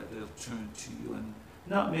 God, that they'll turn to you and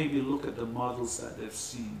not maybe look at the models that they've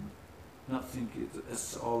seen, not think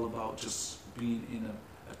it's all about just being in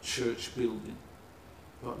a church building,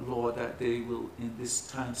 but Lord, that they will in this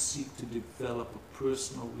time seek to develop a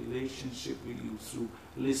personal relationship with you through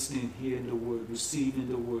listening, hearing the word, receiving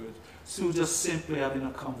the word, through just simply having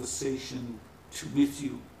a conversation with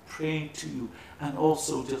you, praying to you, and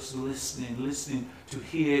also just listening to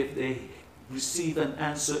hear if they receive an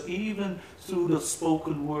answer, even through the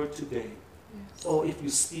spoken word today. Yes. Or if you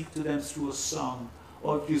speak to them through a song,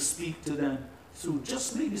 or if you speak to them through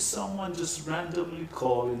just maybe someone just randomly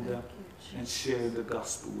calling them and sharing the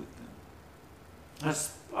gospel with them.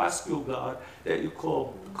 I ask you, God, that you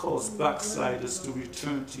cause backsliders to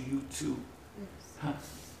return to you too. Yes.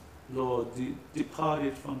 Lord,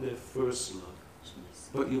 departed from their first love.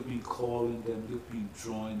 But you've been calling them, you've been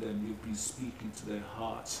drawing them, you've been speaking to their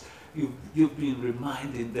hearts. You've been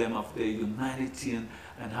reminding them of their humanity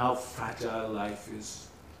and how fragile life is.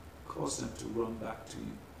 Cause them to run back to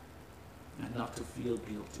you and not to feel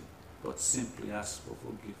guilty, but simply ask for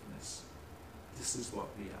forgiveness. This is what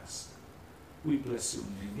we ask. We bless your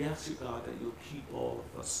name. We ask you, God, that you'll keep all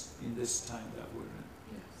of us in this time that we're in.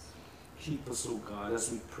 Keep us, oh God,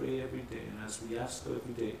 as we pray every day and as we ask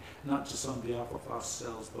every day, not just on behalf of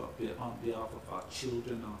ourselves, but on behalf of our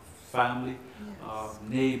children, our family, our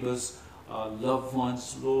neighbors, our loved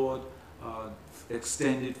ones, Lord,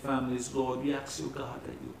 extended families, Lord. We ask you, God,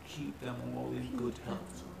 that you keep them all in good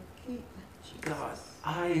health. God,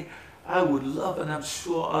 I would love, and I'm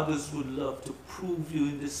sure others would love, to prove you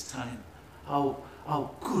in this time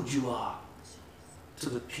how good you are to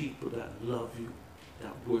the people that love you,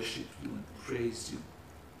 that worship you and praise you.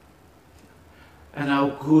 And how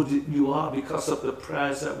good you are because of the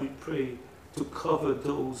prayers that we pray to cover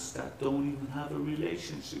those that don't even have a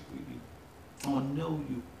relationship with you or know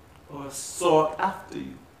you or sought after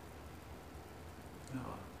you.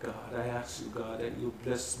 Oh, God, I ask you, God, that you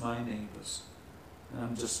bless my neighbors. And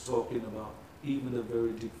I'm just talking about even the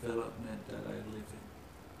very development that I live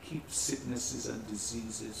in. Keep sicknesses and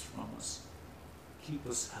diseases from us. Keep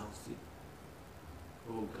us healthy.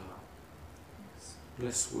 Oh God, yes.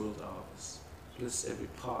 Bless World Harvest. Bless every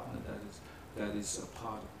partner that is a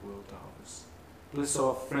part of World Harvest. Bless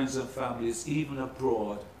our friends and families, even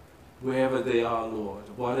abroad, wherever they are, Lord,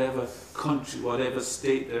 whatever country, whatever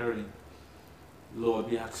state they're in. Lord,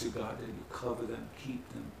 we ask you, God, that you cover them,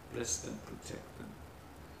 keep them, bless them, protect them.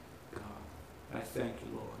 God, I thank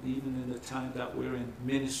you, Lord. Even in the time that we're in,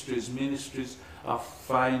 ministries are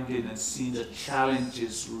finding and seeing the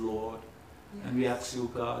challenges, Lord. And we ask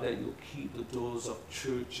you, God, that you'll keep the doors of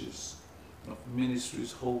churches, of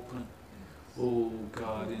ministries open. Oh,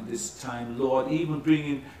 God, in this time, Lord,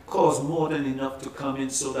 even cause more than enough to come in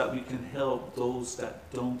so that we can help those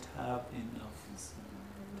that don't have enough.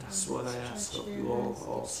 That's what I ask of you all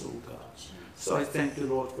also, God. So I thank you,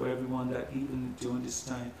 Lord, for everyone that even during this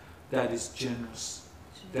time, that is generous,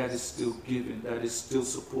 that is still giving, that is still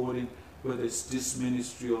supporting, whether it's this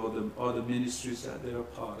ministry or the other ministries that they're a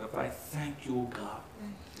part of. I thank you, oh God,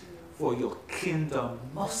 for your kingdom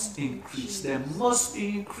must increase. There must be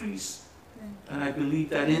increase. And I believe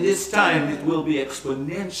that in this time it will be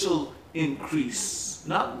exponential increase.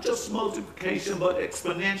 Not just multiplication, but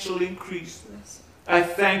exponential increase. I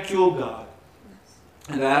thank you, oh God.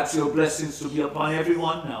 And I ask your blessings to be upon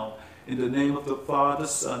everyone now. In the name of the Father,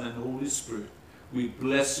 Son, and Holy Spirit, we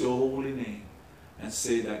bless your holy name and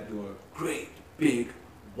say that you are a great, big,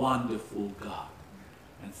 wonderful God.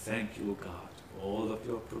 And thank you, O God, for all of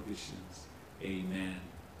your provisions. Amen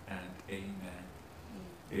and amen.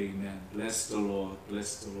 Amen. Bless the Lord.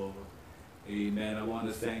 Bless the Lord. Amen. I want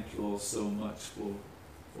to thank you all so much for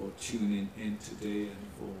tuning in today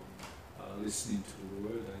and for listening to the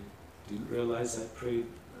word. I didn't realize I prayed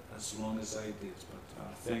as long as I did,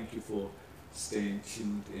 but thank you for staying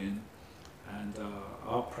tuned in. And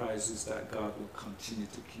our prize is that God will continue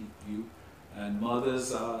to keep you. And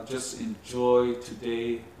mothers, just enjoy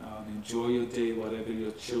today. Enjoy your day, whatever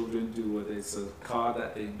your children do, whether it's a car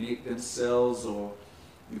that they make themselves or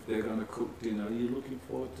if they're going to cook dinner. Are you looking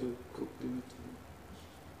forward to cook dinner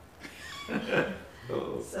today?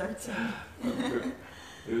 Certainly.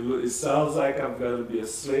 It sounds like I'm going to be a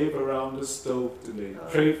slave around the stove today.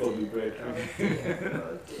 Pray for me, brethren.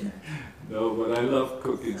 No, but I love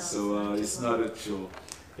cooking, so it's not a chore.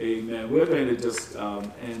 Amen. We're going to just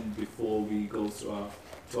end before we go to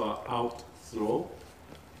our outthrow.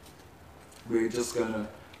 We're just going to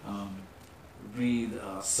read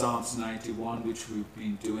Psalms 91, which we've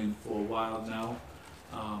been doing for a while now.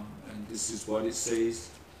 And this is what it says.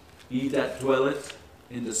 He that dwelleth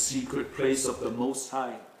in the secret place of the Most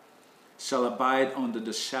High shall abide under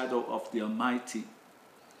the shadow of the Almighty.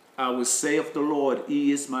 I will say of the Lord,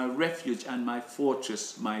 He is my refuge and my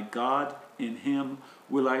fortress, my God, in Him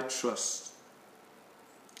will I trust.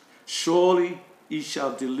 Surely He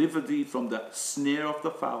shall deliver thee from the snare of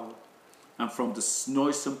the fowler and from the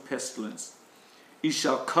noisome pestilence. He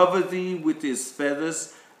shall cover thee with His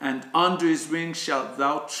feathers, and under His wings shalt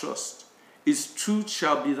thou trust. His truth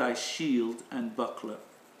shall be thy shield and buckler.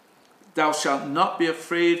 Thou shalt not be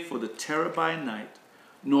afraid for the terror by night,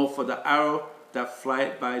 nor for the arrow that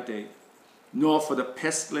flieth by day, nor for the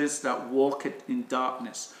pestilence that walketh in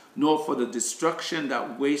darkness, nor for the destruction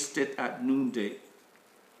that wasteth at noonday.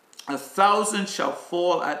 1,000 shall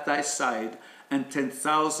fall at thy side, and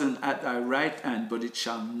 10,000 at thy right hand, but it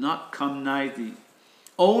shall not come nigh thee.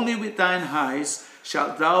 Only with thine eyes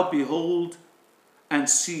shalt thou behold and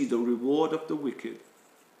see the reward of the wicked.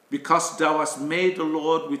 Because thou hast made the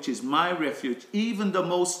Lord, which is my refuge, even the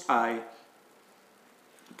Most High,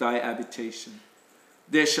 thy habitation.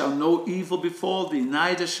 There shall no evil befall thee,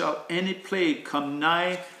 neither shall any plague come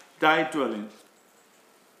nigh thy dwelling.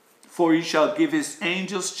 For He shall give His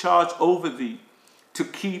angels charge over thee, to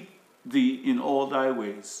keep thee in all thy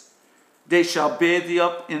ways. They shall bear thee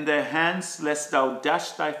up in their hands, lest thou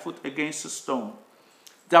dash thy foot against a stone.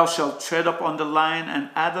 Thou shalt tread upon the lion and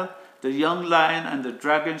adder, the young lion and the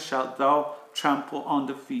dragon shalt thou trample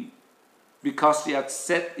under feet. Because He hath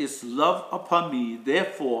set His love upon me,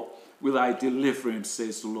 therefore will I deliver him,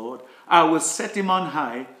 says the Lord. I will set him on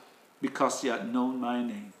high, because He hath known my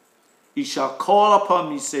name. He shall call upon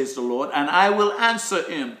me, says the Lord, and I will answer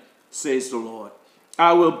him, says the Lord.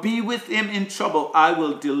 I will be with him in trouble. I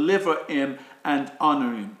will deliver him and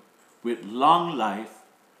honor him. With long life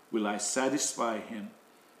will I satisfy him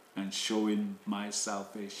and show him my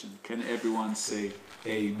salvation. Can everyone say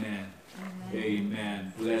amen? Amen.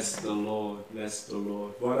 Amen. Bless the Lord. Bless the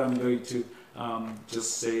Lord. What I'm going to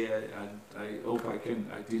just say, I hope I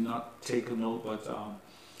did not take a note, but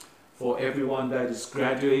for everyone that is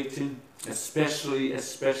graduating, especially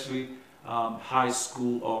high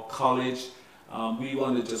school or college, we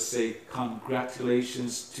want to just say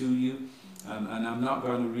congratulations to you. And I'm not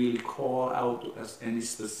going to really call out any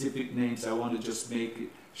specific names. I want to just make it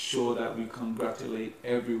sure that we congratulate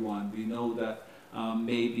everyone. We know that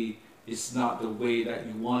maybe it's not the way that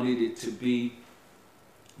you wanted it to be,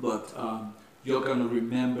 but you're going to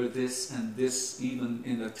remember this, and this, even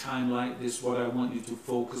in a time like this, what I want you to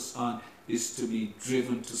focus on is to be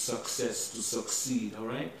driven to success, to succeed, all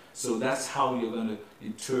right? So that's how you're going to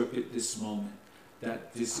interpret this moment,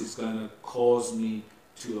 that this is going to cause me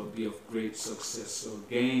to be of great success. So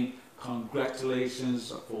again,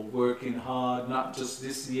 congratulations for working hard, not just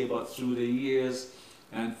this year, but through the years,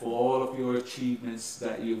 and for all of your achievements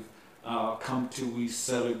that you've come to. We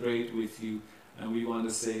celebrate with you, and we want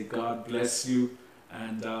to say God bless you,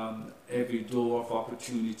 and every door of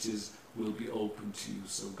opportunities will be open to you.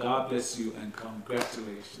 So God bless you, and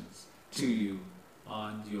congratulations to you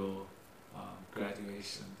on your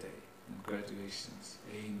graduation day and graduations.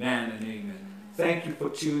 Amen and amen. Thank you for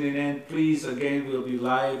tuning in. Please, again, we'll be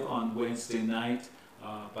live on Wednesday night,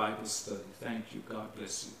 Bible study. Thank you. God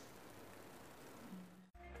bless you.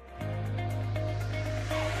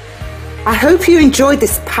 I hope you enjoyed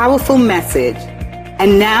this powerful message.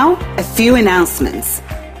 And now, a few announcements.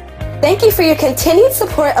 Thank you for your continued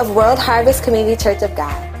support of World Harvest Community Church of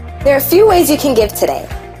God. There are a few ways you can give today.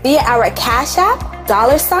 Via our CashApp,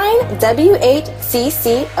 $WHCCOG,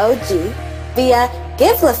 via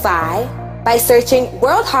Givelify, by searching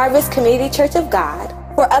World Harvest Community Church of God.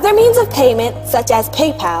 For other means of payment, such as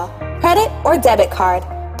PayPal, credit, or debit card,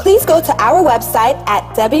 please go to our website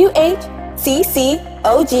at WHCCOG.com.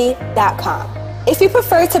 If you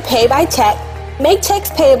prefer to pay by check, make checks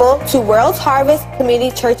payable to World Harvest Community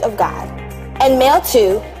Church of God and mail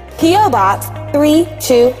to P.O. Box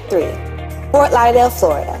 323, Fort Lauderdale,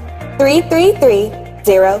 Florida,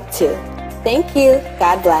 33302. Thank you.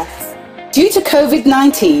 God bless. Due to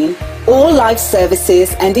COVID-19, all live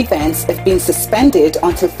services and events have been suspended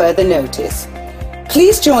until further notice.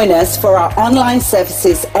 Please join us for our online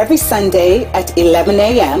services every Sunday at 11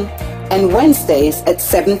 a.m. and Wednesdays at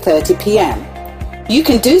 7:30 p.m. You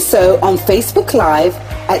can do so on Facebook Live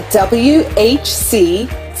at WHC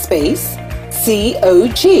space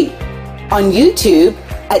COG, on YouTube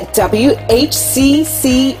at WHCCOG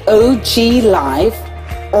Live,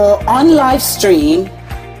 or on live stream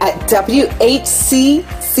at WHCCOG.com.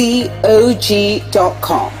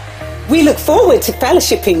 We look forward to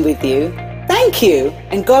fellowshipping with you. Thank you,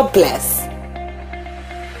 and God bless.